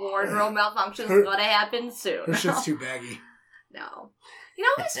 oh, wardrobe malfunction Her- is going to happen soon. Her shit's too baggy. No. You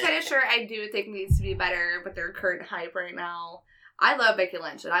know whose finisher I do think needs to be better with their current hype right now? I love Becky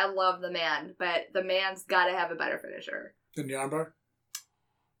Lynch, and I love the man, but the man's got to have a better finisher. The armbar?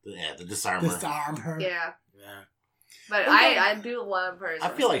 Yeah, the disarmer. Disarm her. Yeah. Yeah. But Okay. I do love her. I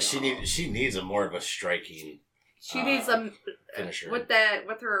feel like she needs a more of a striking She needs some finisher. with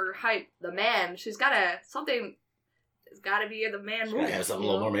her hype. The man, she's got to something. It's got to be the man She's move. gotta have something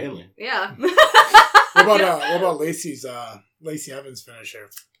a little more manly. Yeah. What about Lacey Evans' finisher?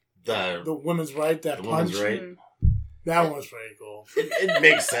 The The women's right, that The punch. women's right. Mm. That one was pretty cool. it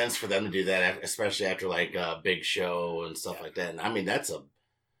makes sense for them to do that, especially after like a Big Show and stuff like that. And I mean,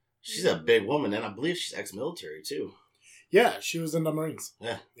 she's a big woman, and I believe she's ex-military too. Yeah, she was in the Marines.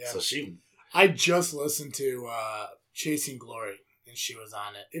 Yeah. Yeah. So I just listened to Chasing Glory, and she was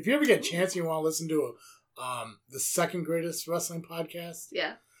on it. If you ever get a chance, and you want to listen to the second greatest wrestling podcast.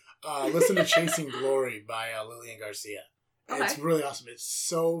 Yeah. Listen to Chasing Glory by Lillian Garcia. Okay. It's really awesome. It's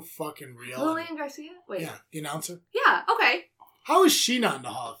so fucking real. Lillian Garcia? Wait. Yeah, the announcer. Yeah, okay. How is she not in the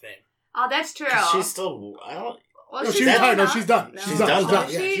Hall of Fame? Oh, that's true. 'cause she's still. I don't. Well, No, she's she's not. retired. No, she's done. No. She's done. done. She's done.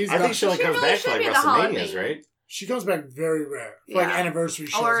 done. Yeah, She- she's I done. think she only She comes really back for should like be in the Hall of WrestleManias, Fame. right? She comes back very rare. For like Yeah. anniversary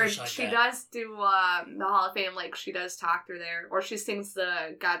shows Or and shit like she that. does do the Hall of Fame, like she does talk through there, or she sings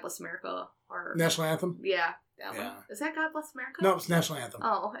the God Bless America, or National Anthem? yeah, that Yeah. one. Is that God Bless America? No, it's National Anthem.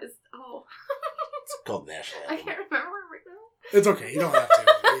 Oh, It's called National I Anthem. can't remember right now. It's okay. You don't have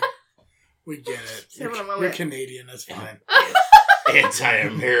to. We get it. Say what I'm You're aware. Canadian. That's fine.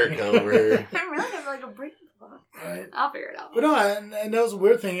 Anti-America over. I really have like a break. Right. I'll figure it out. But no, and that was a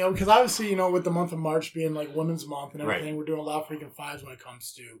weird thing, because obviously, with the month of March being like Women's Month and everything, Right. we're doing a lot of freaking fives when it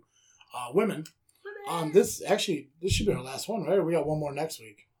comes to women. This should be our last one, right? Or we got one more next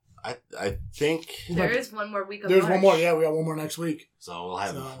week. I think There is one more week of There's March. one more. Yeah, we got one more next week. so. We'll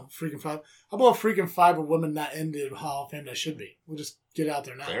have So freaking five. How about freaking five of women not in the Hall of Fame that should be? We'll just get it out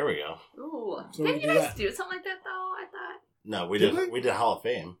there now. There we go. Ooh. So Didn't we you do guys that. do something like that, though? I thought. No, we Did did. we? We did Hall of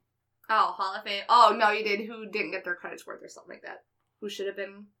Fame. Oh, Hall of Fame. Oh, no, you did. Who didn't get their credits worth or something like that? Who should have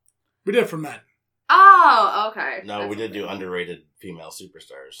been... We did it for men. Oh, okay. No, That's we did okay. do underrated female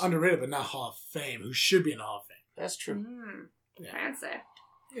superstars. Underrated, but not Hall of Fame. Who should be in the Hall of Fame? That's true. Mm, Yeah. fancy.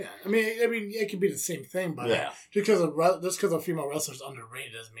 Yeah, I mean, it could be the same thing, but Yeah. just because a female wrestler is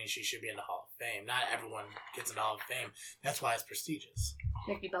underrated doesn't mean she should be in the Hall of Fame. Not everyone gets in the Hall of Fame. That's why it's prestigious.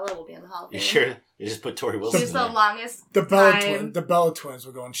 Nikki Bella will be in the Hall of You Fame. sure? You just put Tori Wilson She's in the there. longest The time. Bella twins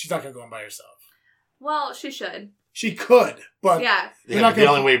were going. She's not gonna go in by herself. Well, she should. She could, but Yeah. They're Yeah, not the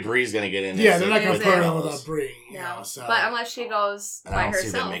gonna- only way Bree's gonna get in. yeah, is they're if not gonna Is put her it- in without Brie. No. So But unless she goes And I by don't see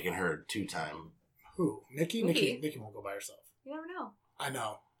them herself. making her two-time. who? Nikki? Nikki. Nikki won't go by herself. You never know. I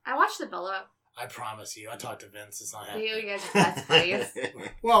know. I watched the Bella. I promise you. I talked to Vince. It's not You happening. guys are best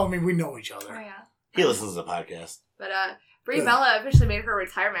buddies. Well, I mean, we know each Oh, other. yeah. He listens to the podcast. But Brie Good. Bella officially made her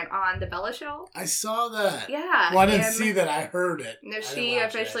retirement on the Bella Show. I saw that. Yeah. Well, I didn't and see that. I heard it. No, I she didn't watch it,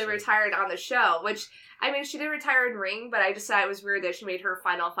 officially actually. retired on the show, which, I mean, she did retire in ring, but I just thought it was weird that she made her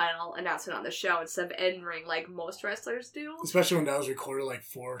final announcement on the show instead of in ring like most wrestlers do. Especially when that was recorded like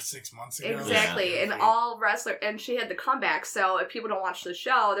 4 or 6 months ago. Exactly, Yeah. and all wrestler, and she had the comeback. So if people don't watch the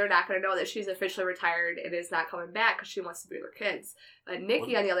show, they're not going to know that she's officially retired and is not coming back because she wants to be with her kids. But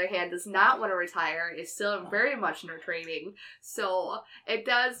Nikki, on the other hand, does not want to retire. Is still very much in her training. So it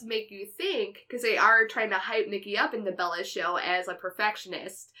does make you think, because they are trying to hype Nikki up in the Bella Show as a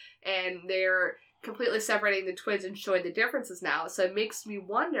perfectionist, and they're completely separating the twins and showing the differences now. So it makes me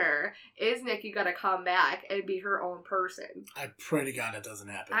wonder: is Nikki gonna come back and be her own person? I pray to God that doesn't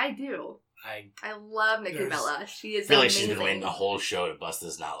happen. I do. I I love Nikki There's- Bella. She is I feel like amazing. she's been waiting the whole show to bust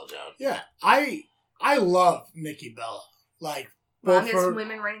this knowledge out. yeah, I love Nikki Bella. Like both Longest for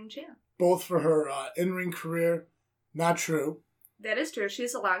women reigning champ. both for her in-ring career. Not true. That is true.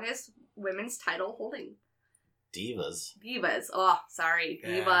 She's the longest women's title holding. Divas. Divas. Oh, sorry.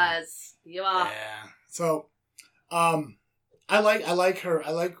 Yeah. Divas. Diva. Yeah. So, I like her.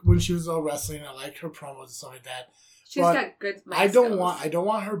 I like when she was all wrestling. I like her promos and stuff like that. She's But got good mic I don't skills.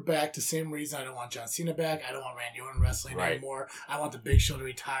 want her back the same reason I don't want John Cena back. I don't want Randy Orton wrestling Right. anymore. I want the Big Show to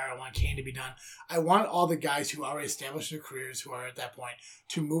retire. I want Kane to be done. I want all the guys who already established their careers, who are at that point,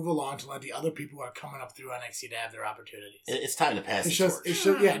 to move along, to let the other people who are coming up through NXT to have their opportunities. It's time to pass the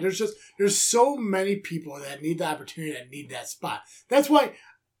torch. Yeah. There's so many people that need the opportunity, that need that spot. That's why,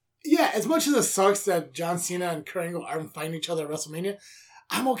 yeah. As much as it sucks that John Cena and Kurt Angle aren't fighting each other at WrestleMania,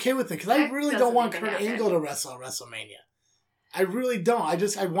 I'm okay with it because I That really don't doesn't want even Kurt happen. Angle to wrestle at WrestleMania. I really don't.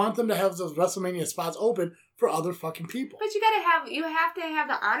 I want them to have those WrestleMania spots open for other fucking people. But you have to have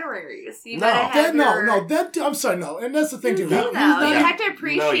the honoraries. You No. gotta have I'm sorry, no. And that's the thing, You too. do, He's though. not- You have to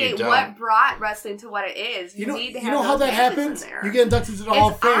appreciate don't. what brought wrestling to what it is. You need to have how those that matches happens? in there. You get inducted to the Hall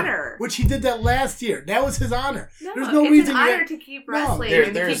of Fame, honor. which he did that last year. That was his honor. No, There's no it's reason an honor yet- to keep No. wrestling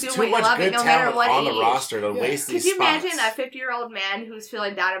and There's keep doing too what you much love it good no matter talent what on age. the roster to Yeah. waste these Could you spots. imagine a 50-year-old man who's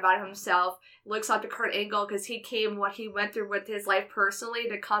feeling down about himself, looks up to Kurt Angle because what he went through with his life personally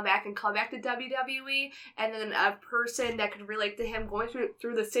to come back to WWE, and then a person that could relate to him going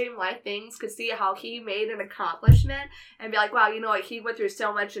through the same life things could see how he made an accomplishment and be like, wow, you know what, he went through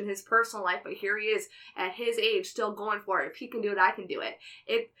so much in his personal life, but here he is at his age still going for it. If he can do it, I can do it.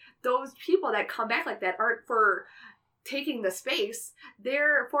 Those people that come back like that aren't for taking the space,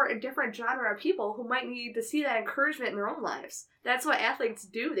 they're for a different genre of people who might need to see that encouragement in their own lives. That's what athletes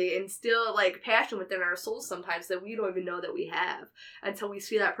do. They instill like passion within our souls sometimes that we don't even know that we have until we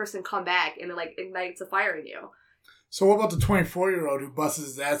see that person come back and it like ignites a fire in you. So what about the 24-year-old who busts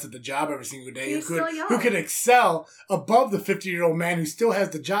his ass at the job every single day? He's still young. Who could excel above the 50-year-old man who still has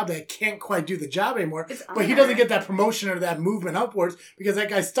the job that can't quite do the job anymore, but he doesn't get that promotion or that movement upwards because that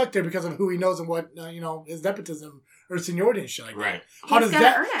guy's stuck there because of who he knows and what his nepotism or seniority and shit like that. Right.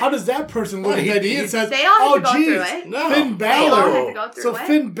 How does that person look at that and says, they all have to go geez, through it. No. Finn They all Balor. have to go through So it.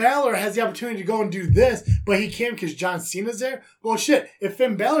 Finn Balor has the opportunity to go and do this, but he can't because John Cena's there? Well, shit, if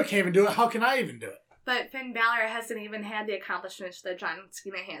Finn Balor can't even do it, how can I even do it? But Finn Balor hasn't even had the accomplishments that John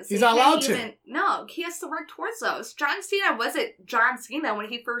Cena has. He's He not allowed can't to. No, he has to work towards those. John Cena wasn't John Cena when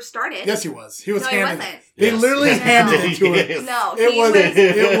he first started. Yes, he was. He was No, he handed. wasn't. They Yes. literally No. handed it to him. Yes. No, It he was he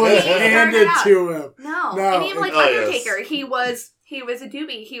started handed out. to him. No. No. And even like Oh, yes. Undertaker, he was a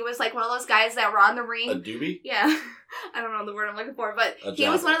doobie. He was like one of those guys that were on the ring. A doobie? Yeah. I don't know the word I'm looking for, but A he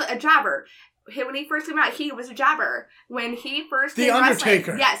was jobber. a jobber. When he first came out, he was a jobber. When he first The came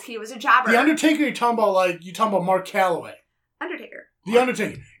Undertaker. wrestling, yes, he was a jobber. The Undertaker, you're talking about Mark Calloway. Undertaker. The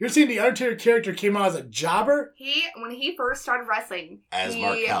Undertaker. You're saying the Undertaker character came out as a jobber? When he first started wrestling, As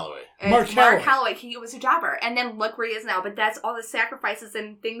Mark Calloway. Mark Calloway. Calloway, he was a jobber. And then look where he is now. But that's all the sacrifices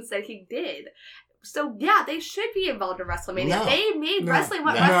and things that he did. So, yeah, they should be involved in WrestleMania. No. They made No. wrestling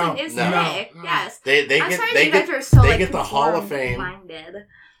what No. wrestling is No. today. No. Yes. They I'm get sorry they you guys get are so, they like, get the Hall of Fame. conform-minded.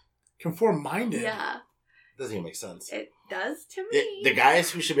 Conform-minded. Yeah, Doesn't even make sense. it does to me. The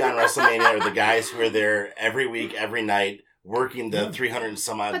guys who should be on WrestleMania are the guys who are there every week, every night, working the 300 and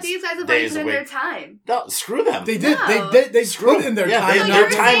some odd But these guys have already days put a in their week. time. No, screw them. They did. No. They Screw put in their yeah, time. they- So and their you're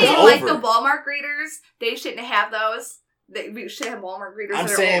now time is saying, over. like, the Walmart greeters, they shouldn't have those? We should have Walmart greeters I'm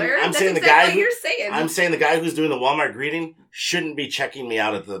that are saying- older? I'm That's saying the exactly guy what who- you're saying. I'm saying the guy who's doing the Walmart greeting shouldn't be checking me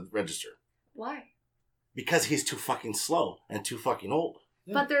out at the register Why? because he's too fucking slow and too fucking old.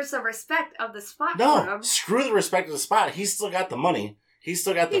 But there's the respect of the spot for No, him. screw the respect of the spot. He's still got the money. He's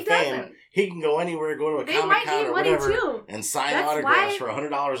still got the He fame. doesn't. He can go anywhere, go to a They Comic might Con need or money whatever, too. and sign That's autographs why- for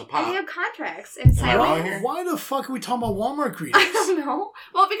 $100 a pop. They have contracts and Am I wrong sign here? Why the fuck are we talking about Walmart greeters? I don't know.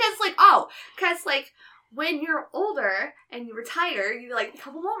 Well, because when you're older and you retire, you like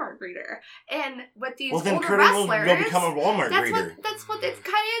become a Walmart greeter. And with these Well, then older Kurt Angle wrestlers, will become a Walmart that's greeter. what it kind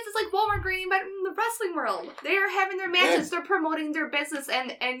of is. It's like Walmart greeting, but in the wrestling world, they're having their matches, they're promoting their business,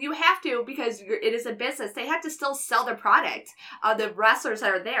 and you have to because it is a business. They have to still sell their product. The wrestlers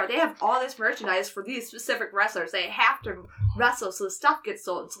that are there, they have all this merchandise for these specific wrestlers. They have to wrestle so the stuff gets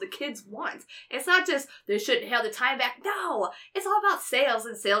sold, so the kids want. It's not just they shouldn't have the time back. No, it's all about sales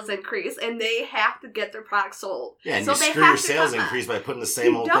and sales increase, and they have to get their product sold. Yeah, and so you they screw have your to sales come back. increase by putting the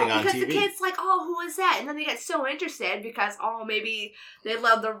same old thing on because TV. the kid's like, oh, who is that? And then they get so interested because, oh, maybe they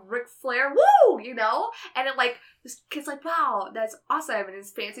love the Ric Flair, woo, you know? And it like, this kid's like, wow, that's awesome, and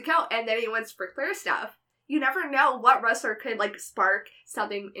his fancy coat. And then he wants Ric Flair stuff. You never know what wrestler could like spark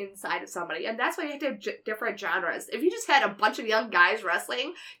something inside of somebody. And that's why you have to have different genres. If you just had a bunch of young guys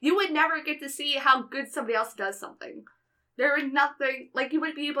wrestling, you would never get to see how good somebody else does something. There is nothing, like, you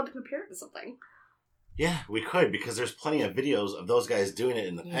wouldn't be able to compare it to something. Yeah, we could because there's plenty of videos of those guys doing it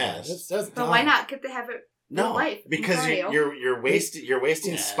in the Yeah, past. that's But why not get to have it No, life because in front of you're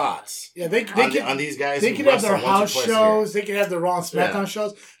wasting Yeah. spots Yeah, they on, could, on these guys. they who could have their wrestle once house or twice a year. shows. They could have their Raw and SmackDown Yeah.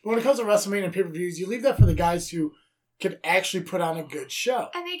 shows. But when it comes to WrestleMania and pay-per-views, you leave that for the guys who could actually put on a good show.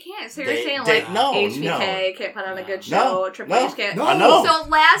 And they can't. So They- you're saying they- like no, HBK can't put on a good No, show. Triple no, H can't. no. No. So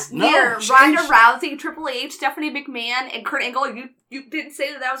last No, year, change. Ronda Rousey, Triple H, Stephanie McMahon, and Kurt Angle. You didn't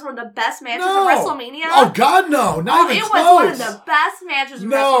say that was one of the best matches No. of WrestleMania. Oh God, no! Not even it close. was one of the best matches of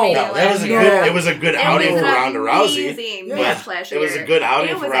No. WrestleMania No, that last was a year. good. It was a good outing was for an Ronda Rousey. amazing Yeah. match last It year. was a good outing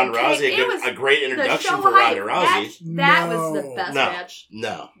It for was Ronda a Rousey. kick- it was A great the introduction show for hype. Ronda Rousey. That was the No. best No. match.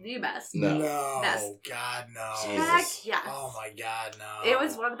 No, The best. No. No, Best. God, no. Jesus. Heck yes. Oh my God, no. It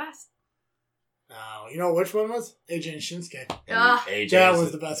was one of the best. No, you know which one was? AJ and Shinsuke. Ugh. AJ That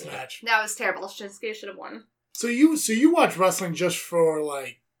was the best match. That was terrible. Shinsuke should have won. So you watch wrestling just for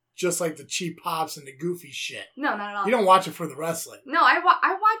just the cheap pops and the goofy shit. No, not at all. You don't watch it for the wrestling. No, I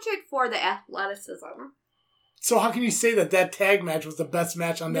watch it for the athleticism. So how can you say that tag match was the best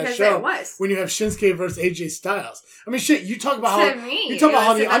match on that Because show it was. when you have Shinsuke versus AJ Styles? I mean, shit. You talk about To how me, you talk it about how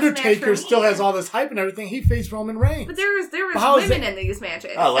was the the best match Undertaker for still me. has all this hype and everything. He faced Roman Reigns. But there was how is women it- in these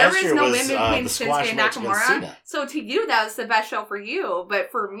matches. Oh, there last was year no was, women between the squash Shinsuke and match against Nakamura. Cena. So to you, that was the best show for you. But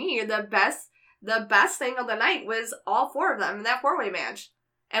for me, the best thing of the night was all four of them in that 4-way match.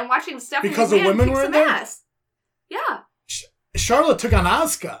 And watching Stephanie Because the McMahon women kick were some in there? ass. Yeah. Charlotte took on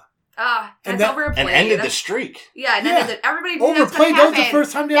Asuka. That's that- overplayed. And ended the streak. Yeah, and Yeah. ended it. Everybody knew that's Overplayed. going That to was the happen.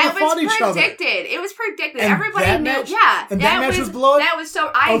 first time they That ever fought was each other. predicted. It was predicted. And Everybody that knew. match- Yeah. and that match was blood? That was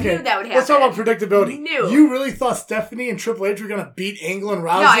so. I Okay, knew that would happen. let's talk about predictability. Knew. You really thought Stephanie and Triple H were going to beat Angle and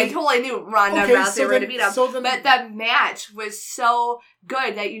Rousey? No, I totally knew Ronda Okay, and Rousey so were going to then- beat them. so then- But the match was so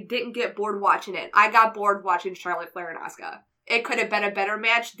good that you didn't get bored watching it. I got bored watching Charlotte Flair and Asuka. It could have been a better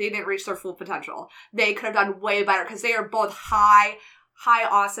match. They didn't reach their full potential. They could have done way better because they are both high,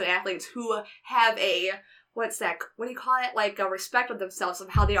 awesome athletes who have a, what do you call it? Like a respect of themselves of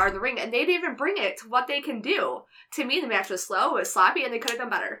how they are in the ring. And they didn't even bring it to what they can do. To me, the match was slow, it was sloppy, and they could have done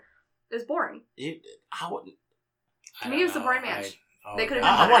better. It was boring. To me, it was a boring match. They could have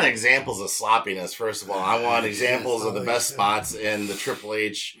done I better. want examples of sloppiness, first of all. I want examples of the best spots in the Triple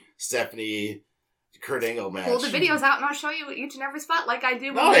H, Stephanie, Kurt Angle match. Pull the videos out and I'll show you each and every spot like I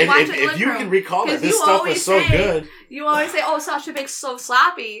do when No, we watch it in the if living you room. can recall that 'Cause this you stuff always is so say- good. You always say, "Oh, Sasha Banks is so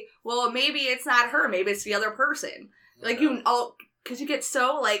sloppy." Well, maybe it's not her. Maybe it's the other person. Like because you get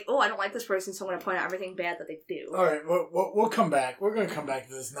so like, "Oh, I don't like this person, so I'm going to point out everything bad that they do." All right, we'll come back. We're going to come back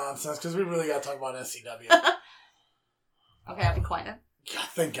to this nonsense because we really got to talk about SCW. Okay, I'll be quiet. God,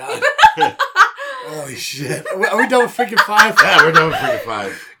 thank God. Holy shit. Are we done with freaking 5? Yeah, we're done with freaking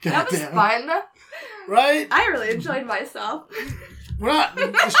 5. God That was damn. fun. Right? I really enjoyed myself. We're not.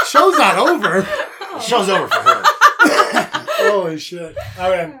 The show's not over. The show's over for her. Holy shit.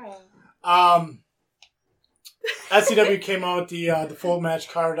 Okay. SCW came out with the full match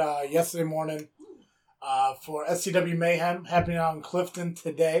card yesterday morning for SCW Mayhem happening out in Clifton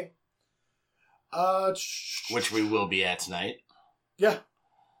today. Which we will be at tonight. Yeah.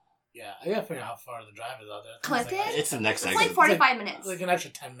 Yeah, I gotta figure out how far the drive is out there. Clifton? It's the next It's exit. like 45 minutes. Like an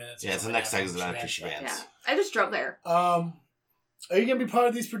extra 10 minutes. Yeah, it's the next exit after Shabans. Yeah, I just drove there. Are you gonna be part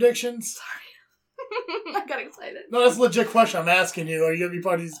of these predictions? I got excited. No, that's a legit question. I'm asking you. Are you gonna be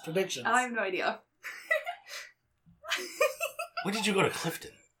part of these predictions? I have no idea. When did you go to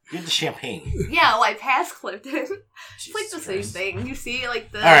Clifton? You had the Champagne. Yeah, well, I passed Clifton. It's like Jesus the same Christ. thing. You see,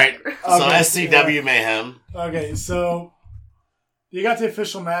 like the. All right. So Okay, SCW Mayhem. Okay, so you got the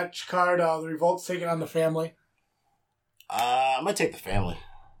official match card. The Revolt's taking on the Family. I'm gonna take the Family.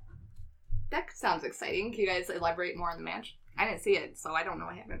 That sounds exciting. Can you guys elaborate more on the match? I didn't see it, so I don't know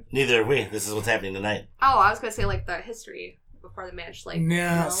what happened. Neither have we. This is what's happening tonight. Oh, I was gonna say like the history before the match, like.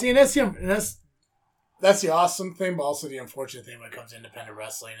 Yeah, you know? see, and that's the awesome thing, but also the unfortunate thing when it comes to independent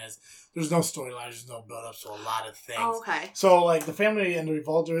wrestling is there's no storyline, there's no build up to a lot of things. Oh, okay. So, like, the Family and the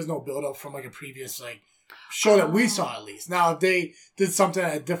Revolt, there is no build up from, like, a previous, like, show that we saw, at least. Now, if they did something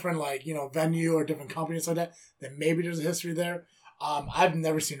at a different, like, you know, venue or different companies like that, then maybe there's a history there. I've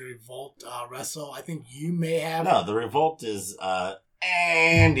never seen the Revolt wrestle. I think you may have. No, the Revolt is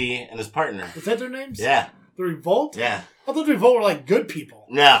Andy and his partner. Is that their names? Yeah. The Revolt? Yeah. I thought the Revolt were, like, good people.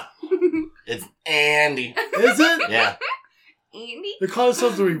 No. It's Andy. Is it? Yeah. Andy? They call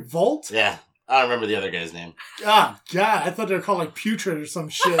themselves the Revolt? Yeah. I don't remember the other guy's name. Ah, God. I thought they were called, like, Putrid or some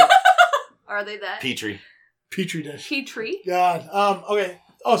shit. Are they that? Petrie. Petri dish. Petrie? God. Okay.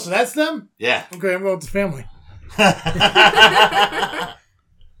 Oh, so that's them? Yeah. Okay, I'm going with the Family.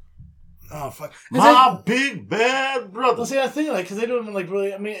 Oh, fuck. My big bad brother. Well, see, I think, like, because they don't even, like,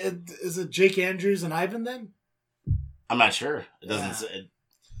 really, I mean, is it Jake Andrews and Ivan then? I'm not sure. It doesn't Yeah. say.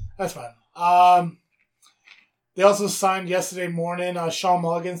 That's fine. They also signed yesterday morning Shawn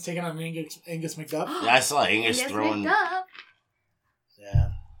Mulligan's taking on Angus McDuff. Yeah, I saw Angus throwing. Up.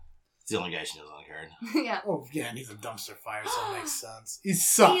 Yeah. It's the only guy she knows on the card. Yeah. Oh, yeah, and he's a dumpster fire, so it makes sense. He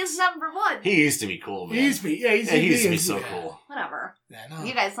sucks. He is number one. He used to be cool, man. He used to be, yeah, he used to be so cool. Whatever. Yeah, no.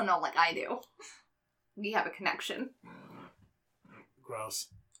 You guys don't know like I do. We have a connection. Gross.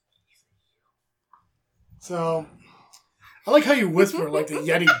 So, I like how you whisper like the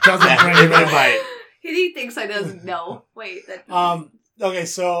Yeti doesn't bring it up. Right. He thinks I doesn't know. Wait. Okay,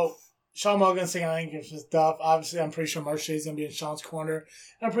 so Shawn Mulligan's taking on Angus McDuff. Obviously, I'm pretty sure Mark Shay's going to be in Shawn's corner.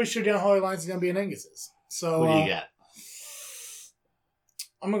 And I'm pretty sure Dan Holy Lions is going to be in Angus's. So, Who do you got?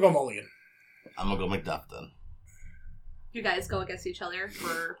 I'm going to go Mulligan. I'm gonna go McDuff then. You guys go against each other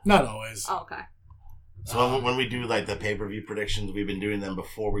for... Not always. Oh, okay. So when we do like the pay-per-view predictions, we've been doing them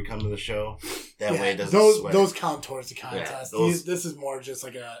before we come to the show. That way it doesn't sway. Those count towards the contest. Yeah, this is more just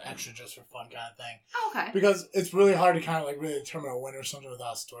like an extra just for fun kind of thing. Oh, okay. Because it's really hard to kind of like really determine a winner or something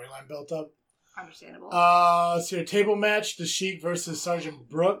without a storyline built up. Understandable. So your table match, The Sheik versus Sergeant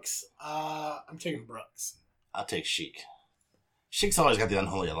Brooks. I'm taking Brooks. I'll take Sheik. Sheik's always got the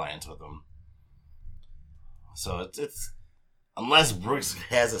unholy alliance with him. So it's unless Brooks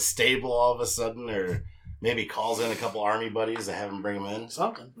has a stable all of a sudden, or maybe calls in a couple army buddies to have him bring him in.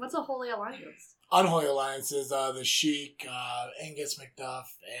 Something. What's a holy alliance? Unholy alliance is The Sheik, Angus McDuff,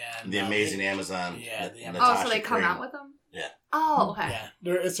 and The Amazing Amazon. Yeah. So they come out with them? Yeah. Oh, okay. Yeah,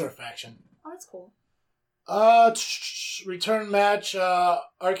 it's their faction. Oh, that's cool. Return match,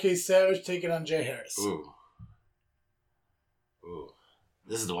 RK Savage taking on Jay Harris. Ooh.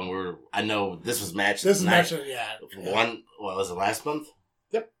 This is the one where I know this was match. This is match, yeah. One, was it last month?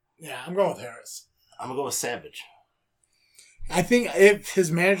 Yep. Yeah, I'm going with Harris. I'm going to go with Savage. I think if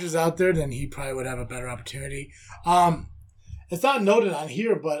his manager's out there, then he probably would have a better opportunity. It's not noted on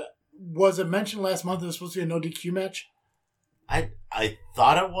here, but was it mentioned last month it was supposed to be a no DQ match? I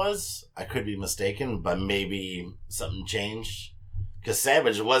thought it was. I could be mistaken, but maybe something changed. Because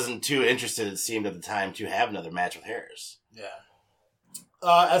Savage wasn't too interested, it seemed at the time, to have another match with Harris. Yeah.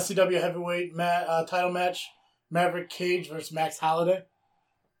 SCW heavyweight title match: Maverick Cage versus Max Holiday.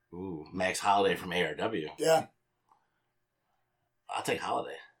 Ooh, Max Holiday from ARW. Yeah. I'll take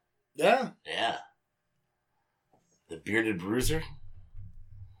Holiday. Yeah. Yeah. The bearded bruiser.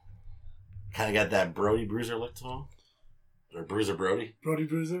 Kind of got that Brody Bruiser look to him. Or Bruiser Brody. Brody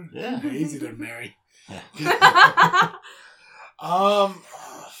Bruiser? Yeah. Easy to marry. Yeah. Oh,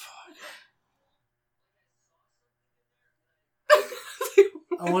 fuck.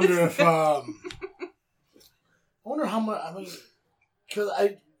 I wonder if, I wonder how much, I mean, because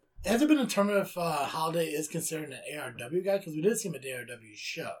has it been determined if Holiday is considered an ARW guy? Because we did see him at the ARW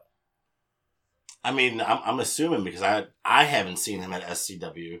show. I mean, I'm assuming because I haven't seen him at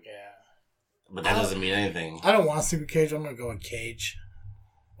SCW. Yeah. But that doesn't mean anything. I don't want Super Cage. I'm going to go with Cage.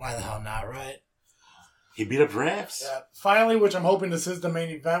 Why the hell not, right? He beat up Raps. Yeah. Finally, which I'm hoping this is the main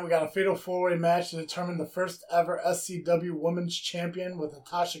event, we got a fatal four-way match to determine the first ever SCW Women's Champion with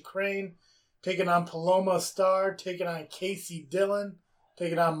Natasha Crane taking on Paloma Star, taking on Casey Dillon,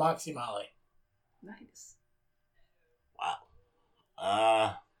 taking on Moxie Molly. Nice.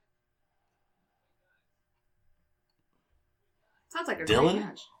 Wow. Sounds like a Dillon? great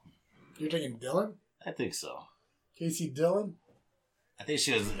match. You're taking Dillon? I think so. Casey Dillon? I think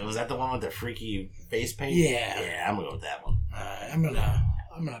was that the one with the freaky face paint? Yeah. Yeah, I'm gonna go with that one. I'm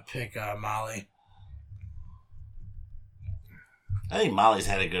gonna pick Molly. I think Molly's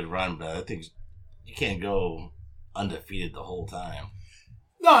had a good run, but I think you can't go undefeated the whole time.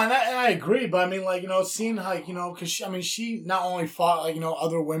 No, and I agree, but I mean, like, seeing how, because she not only fought, like,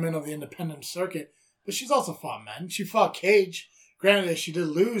 other women of the independent circuit, but she's also fought men. She fought Cage. Granted that she did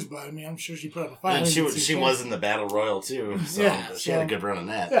lose, but I mean, I'm sure she put up a fight. And she was in the Battle Royal too, so yeah, she had a good run in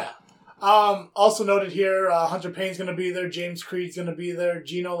that. Yeah. Also noted here, Hunter Payne's going to be there, James Creed's going to be there,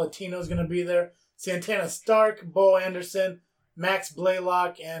 Gino Latino's going to be there, Santana Stark, Bo Anderson, Max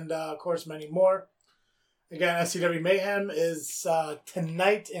Blaylock, and of course many more. Again, SCW Mayhem is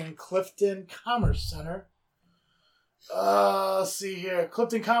tonight in Clifton Commerce Center. Let's see here.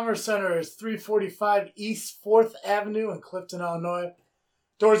 Clifton Commerce Center is 345 East 4th Avenue in Clifton, Illinois.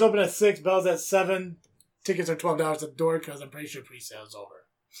 Doors open at 6, bells at 7. Tickets are $12 at the door because I'm pretty sure pre-sale is over.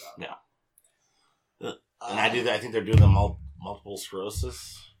 So. Yeah. And I think they're doing the multiple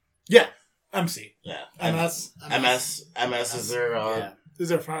sclerosis. Yeah. MC. Yeah. MS is their This is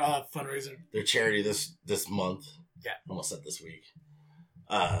their fundraiser. Their charity this month. Yeah. Almost said this week.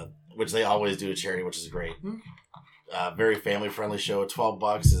 Which they always do a charity, which is great. Mm-hmm. Very family friendly show.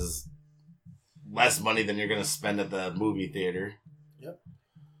 $12 is less money than you're going to spend at the movie theater. Yep.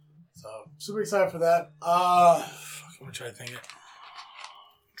 So super excited for that. I'm gonna try to think it.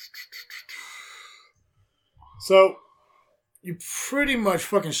 So you pretty much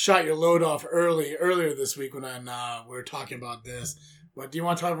fucking shot your load off earlier this week when we were talking about this. But do you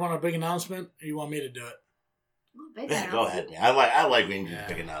want to talk about a big announcement, or you want me to do it? Yeah, go ahead, man. I like when you do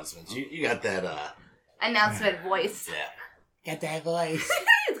big announcements. You got that announcement voice. Yeah. Got that voice.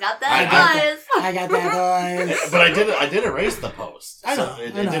 It's got that voice. I got that voice. But I did erase the post. I know. So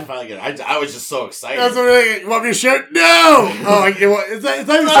it did finally get. I was just so excited. That's what you want me to share? No. Oh, it's not even.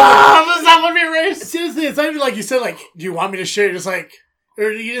 Does that want me erased? Seriously, it's not even like you said. Like, do you want me to share? You're just like,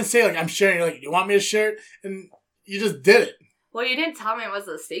 or you didn't say like I'm sharing. You're like, do you want me to share it? And you just did it. Well, you didn't tell me it was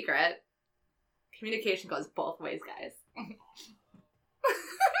a secret. Communication goes both ways, guys.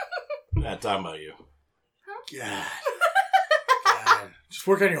 Not talking about you. God. Just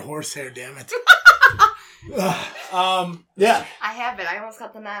work on your horse hair, damn it. Yeah. I have it. I almost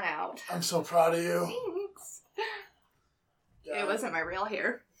got the knot out. I'm so proud of you. Thanks. God. It wasn't my real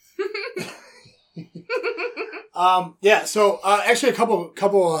hair. Yeah, so actually a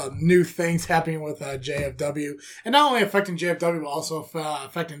couple new things happening with JFW, and not only affecting JFW, but also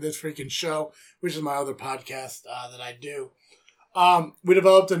affecting this freaking show, which is my other podcast that I do. We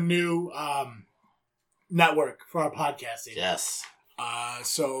developed a new network for our podcasting. Yes.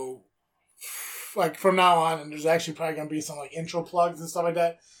 So like from now on, and there's actually probably going to be some like intro plugs and stuff like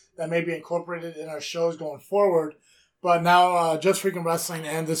that may be incorporated in our shows going forward. But now, Just Freaking Wrestling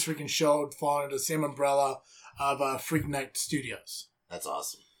and This Freaking Show fall under the same umbrella of Freaknet Studios. That's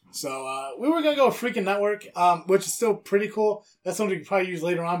awesome. So we were going to go with Freaking Network, which is still pretty cool. That's something we can probably use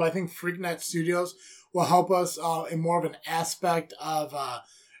later on, but I think Freaknet Studios will help us in more of an aspect of,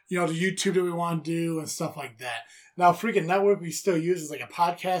 the YouTube that we want to do and stuff like that. Now, Freaking Network we still use as like a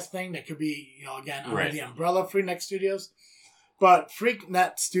podcast thing that could be, again, under the umbrella of Freaknet Studios. But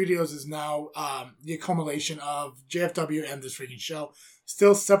Freaknet Studios is now the accumulation of JFW and This Freaking Show.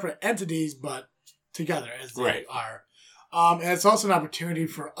 Still separate entities, but together as they are. And it's also an opportunity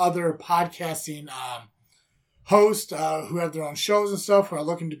for other podcasting hosts who have their own shows and stuff, who are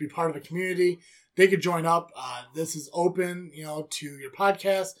looking to be part of a community. They could join up. This is open, to your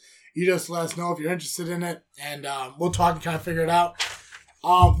podcast. You just let us know if you're interested in it, and we'll talk and kind of figure it out.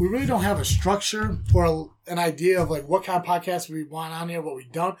 We really don't have a structure or an idea of like what kind of podcast we want on here, what we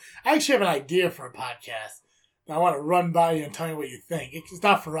don't. I actually have an idea for a podcast. I want to run by you and tell you what you think. It's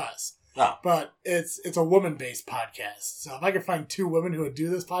not for us, but it's a woman-based podcast. So if I could find 2 women who would do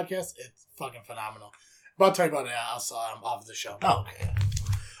this podcast, it's fucking phenomenal. But I'll tell you about it off the show. Oh,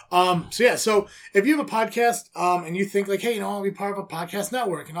 okay. So if you have a podcast and you think like, hey, I want to be part of a podcast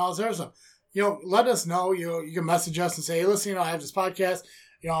network and all this other stuff, let us know. You can message us and say, hey, listen, I have this podcast.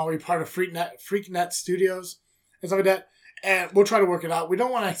 I'll be part of Freaknet Studios and stuff like that. And we'll try to work it out. We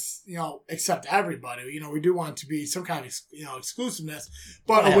don't want to, accept everybody. We do want to be some kind of, exclusiveness,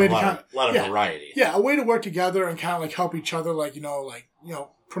 but a way to kind of, a lot of variety. Yeah, a way to work together and kind of like help each other,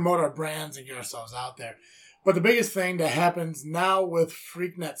 promote our brands and get ourselves out there. But the biggest thing that happens now with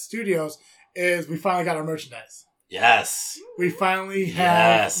Freaknet Studios is we finally got our merchandise. Yes. We finally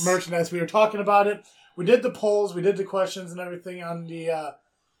have merchandise. We were talking about it. We did the polls. We did the questions and everything on the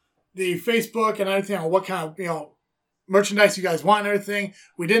Facebook and everything on what kind of, merchandise you guys want and everything.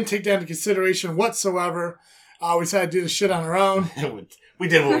 We didn't take that into consideration whatsoever. We decided to do the shit on our own. We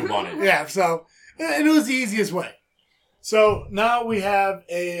did what we wanted. Yeah, so, and it was the easiest way. So now we have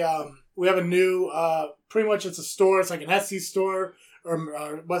a new, pretty much it's a store. It's like an Etsy store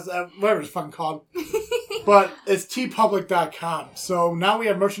or whatever it's fucking called. But it's tpublic.com. So now we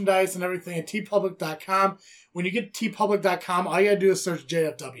have merchandise and everything at tpublic.com. When you get to tpublic.com, all you gotta do is search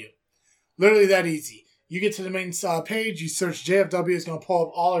JFW. Literally that easy. You get to the main page, you search JFW, it's gonna pull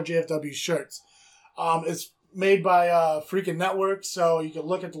up all our JFW shirts. It's made by Freaking Network, so you can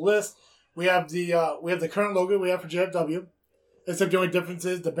look at the list. We have the current logo we have for JFW. Except the only difference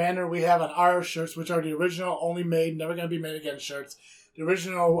is the banner we have on our shirts, which are the original, only made, never gonna be made again shirts. The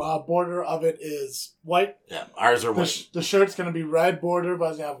original border of it is white. Yeah, ours are white. The shirt's going to be red border,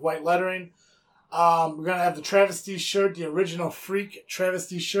 but it's going to have white lettering. We're going to have the travesty shirt, the original Freak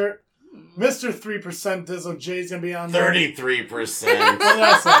travesty shirt. Mr. 3% Dizzle J's going to be on there. 33%. What did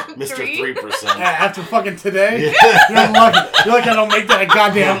I say? Mr. 3%. Yeah, after fucking today? Yeah. You're lucky. You're like, I don't make that a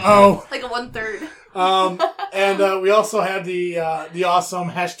goddamn O. Like a 1/3. And we also have the awesome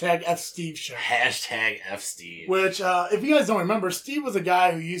hashtag FSteve shirt. Hashtag FSteve. Which, if you guys don't remember, Steve was a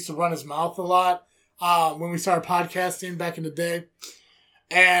guy who used to run his mouth a lot when we started podcasting back in the day.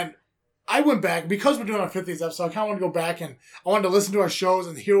 And I went back, because we're doing our 50th episode, I kind of want to go back and I wanted to listen to our shows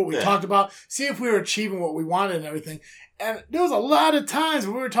and hear what we talked about, see if we were achieving what we wanted and everything. And there was a lot of times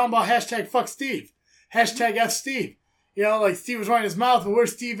when we were talking about hashtag fuck Steve, hashtag FSteve. Like Steve was running his mouth, but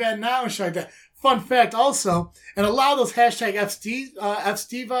where's Steve at now and shit like that. Fun fact also, and a lot of those hashtag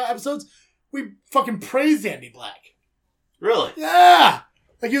FSteve episodes, we fucking praised Andy Black. Really? Yeah!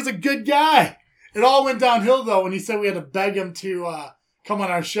 Like he was a good guy. It all went downhill though when he said we had to beg him to come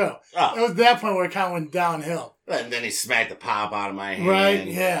on our show. Oh. It was that point where it kind of went downhill. And then he smacked the pop out of my hand. Right,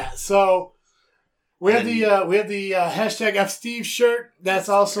 yeah. So we have the hashtag FSteve shirt that's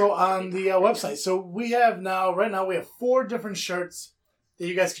also on the website. So right now we have 4 different shirts that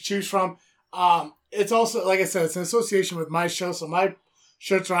you guys can choose from. It's also, like I said, it's an association with my show, so my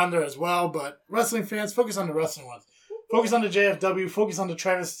shirts are on there as well, but wrestling fans, focus on the wrestling ones. Focus on the JFW. Focus on the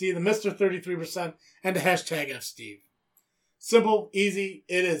Travis Steve, the Mr. 33%, and the hashtag FSteve. Simple, easy.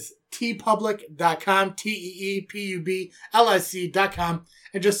 It is tpublic.com, TEEPUBLIC.com,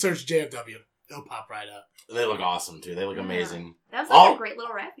 and just search JFW. It'll pop right up. They look awesome, too. They look amazing. That was like a great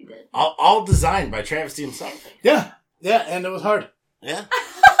little rap you did. All designed by Travis Steve himself. Yeah, and it was hard. Yeah.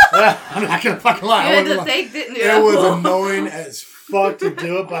 Yeah, I'm not going to fucking lie. You had to think, didn't you? It was annoying as fuck to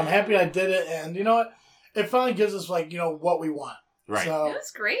do it, but I'm happy I did it, and you know what? It finally gives us, what we want. Right. So, it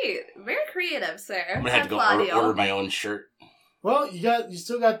was great. Very creative, sir. I'm going to have to go order my own shirt. well, you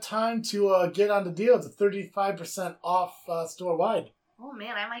still got time to get on the deal. It's a 35% off store-wide. Oh,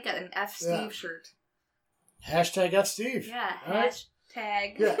 man, I might get an FSteve shirt. Hashtag FSteve. Yeah, right?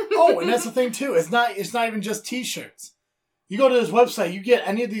 hashtag. Yeah. Oh, and that's the thing, too. It's not even just T-shirts. You go to this website, you get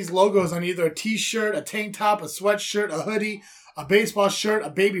any of these logos on either a T-shirt, a tank top, a sweatshirt, a hoodie, a baseball shirt, a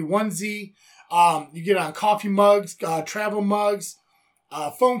baby onesie. You get it on coffee mugs, travel mugs,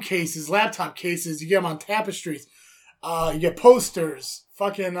 phone cases, laptop cases. You get them on tapestries. You get posters.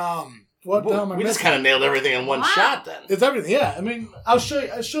 Fucking what the hell am I We just missing? kind of nailed everything in one shot then. It's everything. Yeah, I mean, I'll show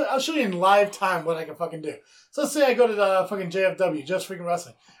you in live time what I can fucking do. So let's say I go to the fucking JFW, Just Freaking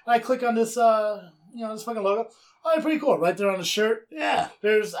Wrestling, and I click on this this fucking logo. Oh, pretty cool. Right there on the shirt. Yeah.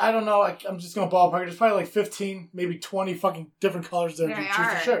 There's, I don't know, I'm just going to ballpark. There's probably like 15, maybe 20 fucking different colors there to choose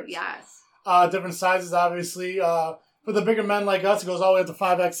the shirts. Yes. Different sizes, obviously. For the bigger men like us, it goes all the way up to 5XL.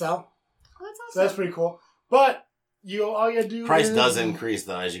 Oh, that's awesome. So that's pretty cool. But all you do Price does increase,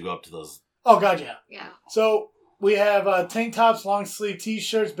 though, as you go up to those. Oh, God, yeah. Yeah. So we have tank tops, long sleeve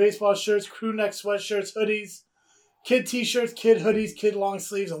T-shirts, baseball shirts, crew neck sweatshirts, hoodies, kid T-shirts, kid hoodies, kid long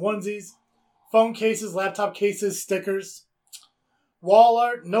sleeves, and onesies. Phone cases, laptop cases, stickers, wall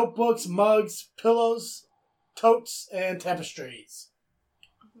art, notebooks, mugs, pillows, totes, and tapestries.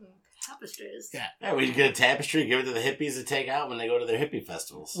 Tapestries. Yeah, we could get a tapestry, give it to the hippies to take out when they go to their hippie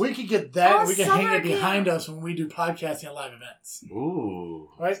festivals. We could get that, and we can hang it summer behind us when we do podcasting at live events. Ooh.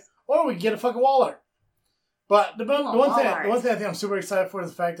 Right? Or we could get a fucking wall art. But the one thing I think I'm super excited for is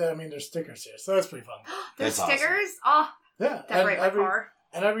the fact that, there's stickers here. So that's pretty fun. There's That's stickers? Oh, Yeah. decorate my car.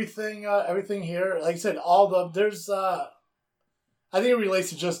 And everything here, like I said, there's, I think it relates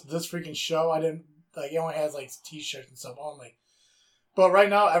to just this freaking show. It only has like T-shirts and stuff only. But right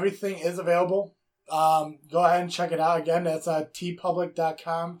now, everything is available. Go ahead and check it out. Again, that's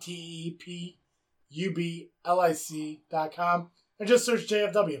tpublic.com, TEEPUBLIC.com, and just search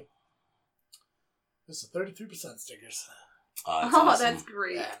JFW. This is 33% stickers. Awesome. That's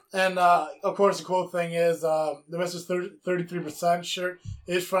great. Yeah. And, of course, the cool thing is the Mr. 33% shirt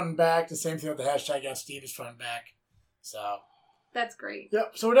is front and back. The same thing with the hashtag FSteve is front and back. So, That's great.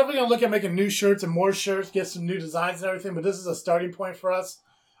 yep. So we're definitely going to look at making new shirts and more shirts, get some new designs and everything. But this is a starting point for us.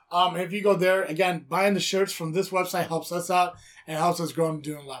 If you go there, again, buying the shirts from this website helps us out and helps us grow and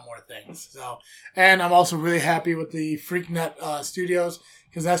doing a lot more things. So, and I'm also really happy with the FreakNet Studios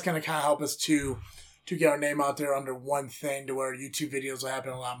because that's going to kind of help us to get our name out there under one thing to where YouTube videos will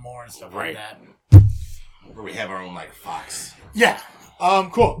happen a lot more and stuff like that. Where we have our own Fox. Yeah.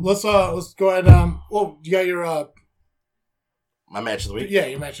 Cool. Let's go ahead. You got your My match of the week. yeah,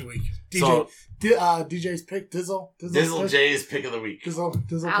 your match of the week. DJ's pick. Dizzle pick? J's pick of the week. Dizzle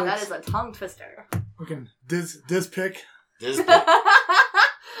Wow, that picks. is a tongue twister. Fucking Diz pick. Diz pick. I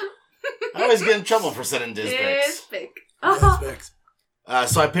always get in trouble for sending Diz picks. pick. Diz picks.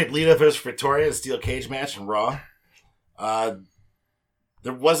 So I picked Lita vs. Victoria, a steel cage match in Raw.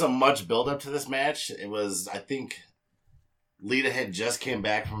 There wasn't much build up to this match. It was, I think, Lita had just came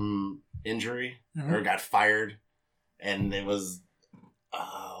back from injury or got fired, and it was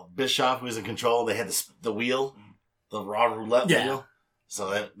Bischoff who was in control. They had the wheel, the Raw roulette wheel,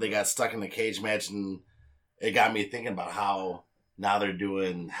 so they got stuck in the cage match, and it got me thinking about how now they're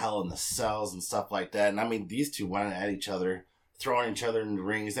doing Hell in the Cells and stuff like that. And these two went at each other, throwing each other in the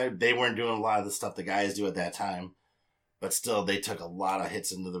rings. They weren't doing a lot of the stuff the guys do at that time, but still they took a lot of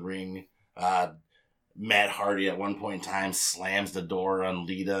hits into the ring. Matt Hardy at one point in time slams the door on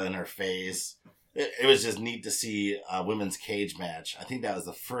Lita in her face. It was just neat to see a women's cage match. I think that was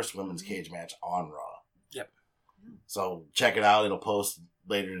the first women's cage match on Raw. Yep. So check it out. It'll post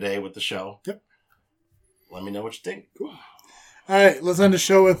later today with the show. Yep. Let me know what you think. Cool. All right, let's end the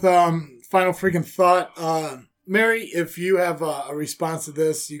show with final freaking thought. Mary, if you have a response to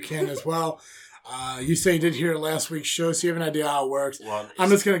this, you can as well. You say you did hear last week's show, so you have an idea how it works. Well,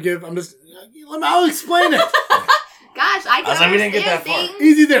 I'll explain it. Gosh, I was like, we didn't get that far. things.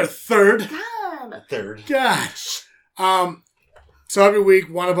 Easy there, third. God. Third. Gosh. So every week,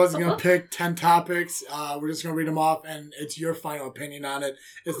 one of us is going to pick 10 topics. We're just going to read them off, and it's your final opinion on it.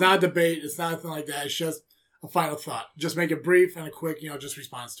 It's not a debate. It's not anything like that. It's just a final thought. Just make it brief and a quick, just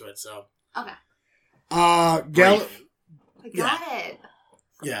response to it. So. Okay. Gal. I got it.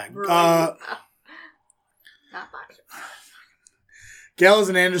 Yeah. Not boxer. Gallows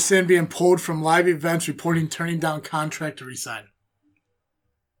and Anderson being pulled from live events, reporting turning down contract to resign.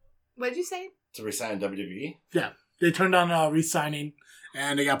 What did you say? To resign WWE? Yeah. They turned down re-signing,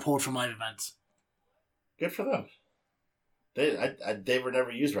 and they got pulled from live events. Good for them. They were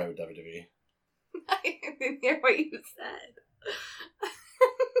never used right with WWE. I didn't hear what you said.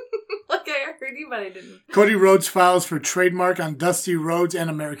 Like I heard you, but I didn't. Cody Rhodes files for trademark on Dusty Rhodes and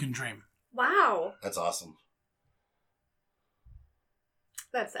American Dream. Wow. That's awesome.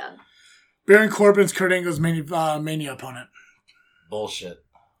 That's sad. Baron Corbin's Kurt Angle's Mania opponent. Bullshit.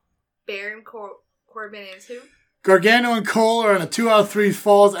 Baron Corbin is who? Gargano and Cole are in a 2 out of 3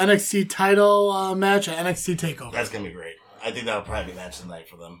 falls NXT title match at NXT TakeOver. That's going to be great. I think that'll probably be match of the night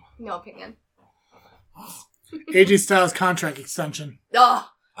for them. No opinion. AJ Styles contract extension. Ugh.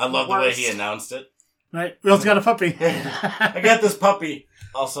 I love the way he announced it. Right? We also got a puppy. I got this puppy.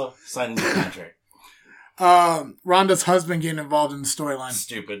 Also, signing the contract. Ronda's husband getting involved in the storyline.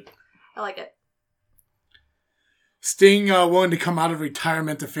 Stupid. I like it. Sting willing to come out of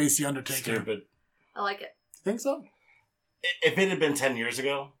retirement to face The Undertaker. Stupid. I like it. Think so? If it had been 10 years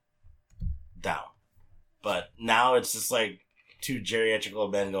ago, down. But now it's just like 2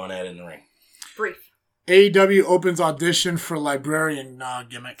 geriatrical men going at it in the ring. Brief. AEW opens audition for librarian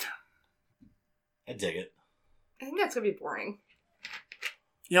gimmick. I dig it. I think that's going to be boring.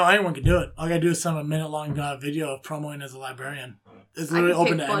 Anyone can do it. All I gotta do is send a minute-long video of promoing as a librarian. It's literally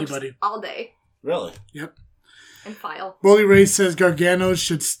open to anybody. All day. Really? Yep. And file. Bully Ray says Gargano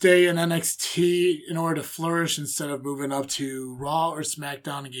should stay in NXT in order to flourish instead of moving up to Raw or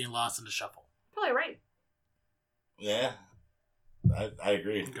SmackDown and getting lost in the shuffle. Probably right. Yeah. I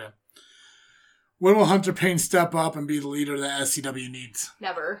agree. Okay. When will Hunter Payne step up and be the leader that SCW needs?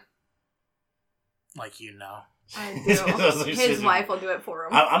 Never. Like you know. I do. His wife will do it for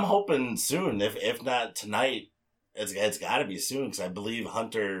him. I'm hoping soon. If not tonight, it's got to be soon because I believe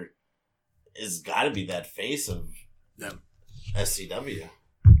Hunter is got to be that face of SCW.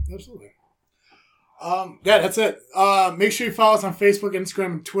 Absolutely. That's it. Make sure you follow us on Facebook, Instagram,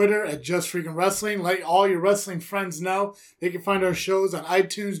 and Twitter at Just Freaking Wrestling. Let all your wrestling friends know they can find our shows on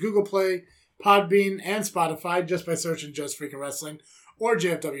iTunes, Google Play, Podbean, and Spotify just by searching Just Freaking Wrestling or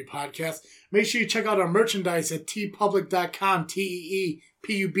JFW Podcast. Make sure you check out our merchandise at tpublic.com,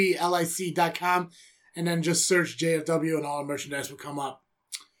 TEEPUBLIC.com, and then just search JFW and all our merchandise will come up.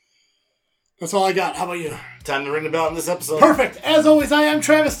 That's all I got. How about you? Time to ring the bell on this episode. Perfect. As always, I am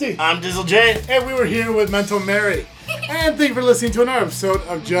Travesty. I'm Dizzle J. And we were here with Mental Mary. And thank you for listening to another episode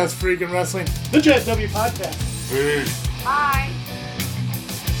of Just Freaking Wrestling, the JFW Podcast. Peace. Bye.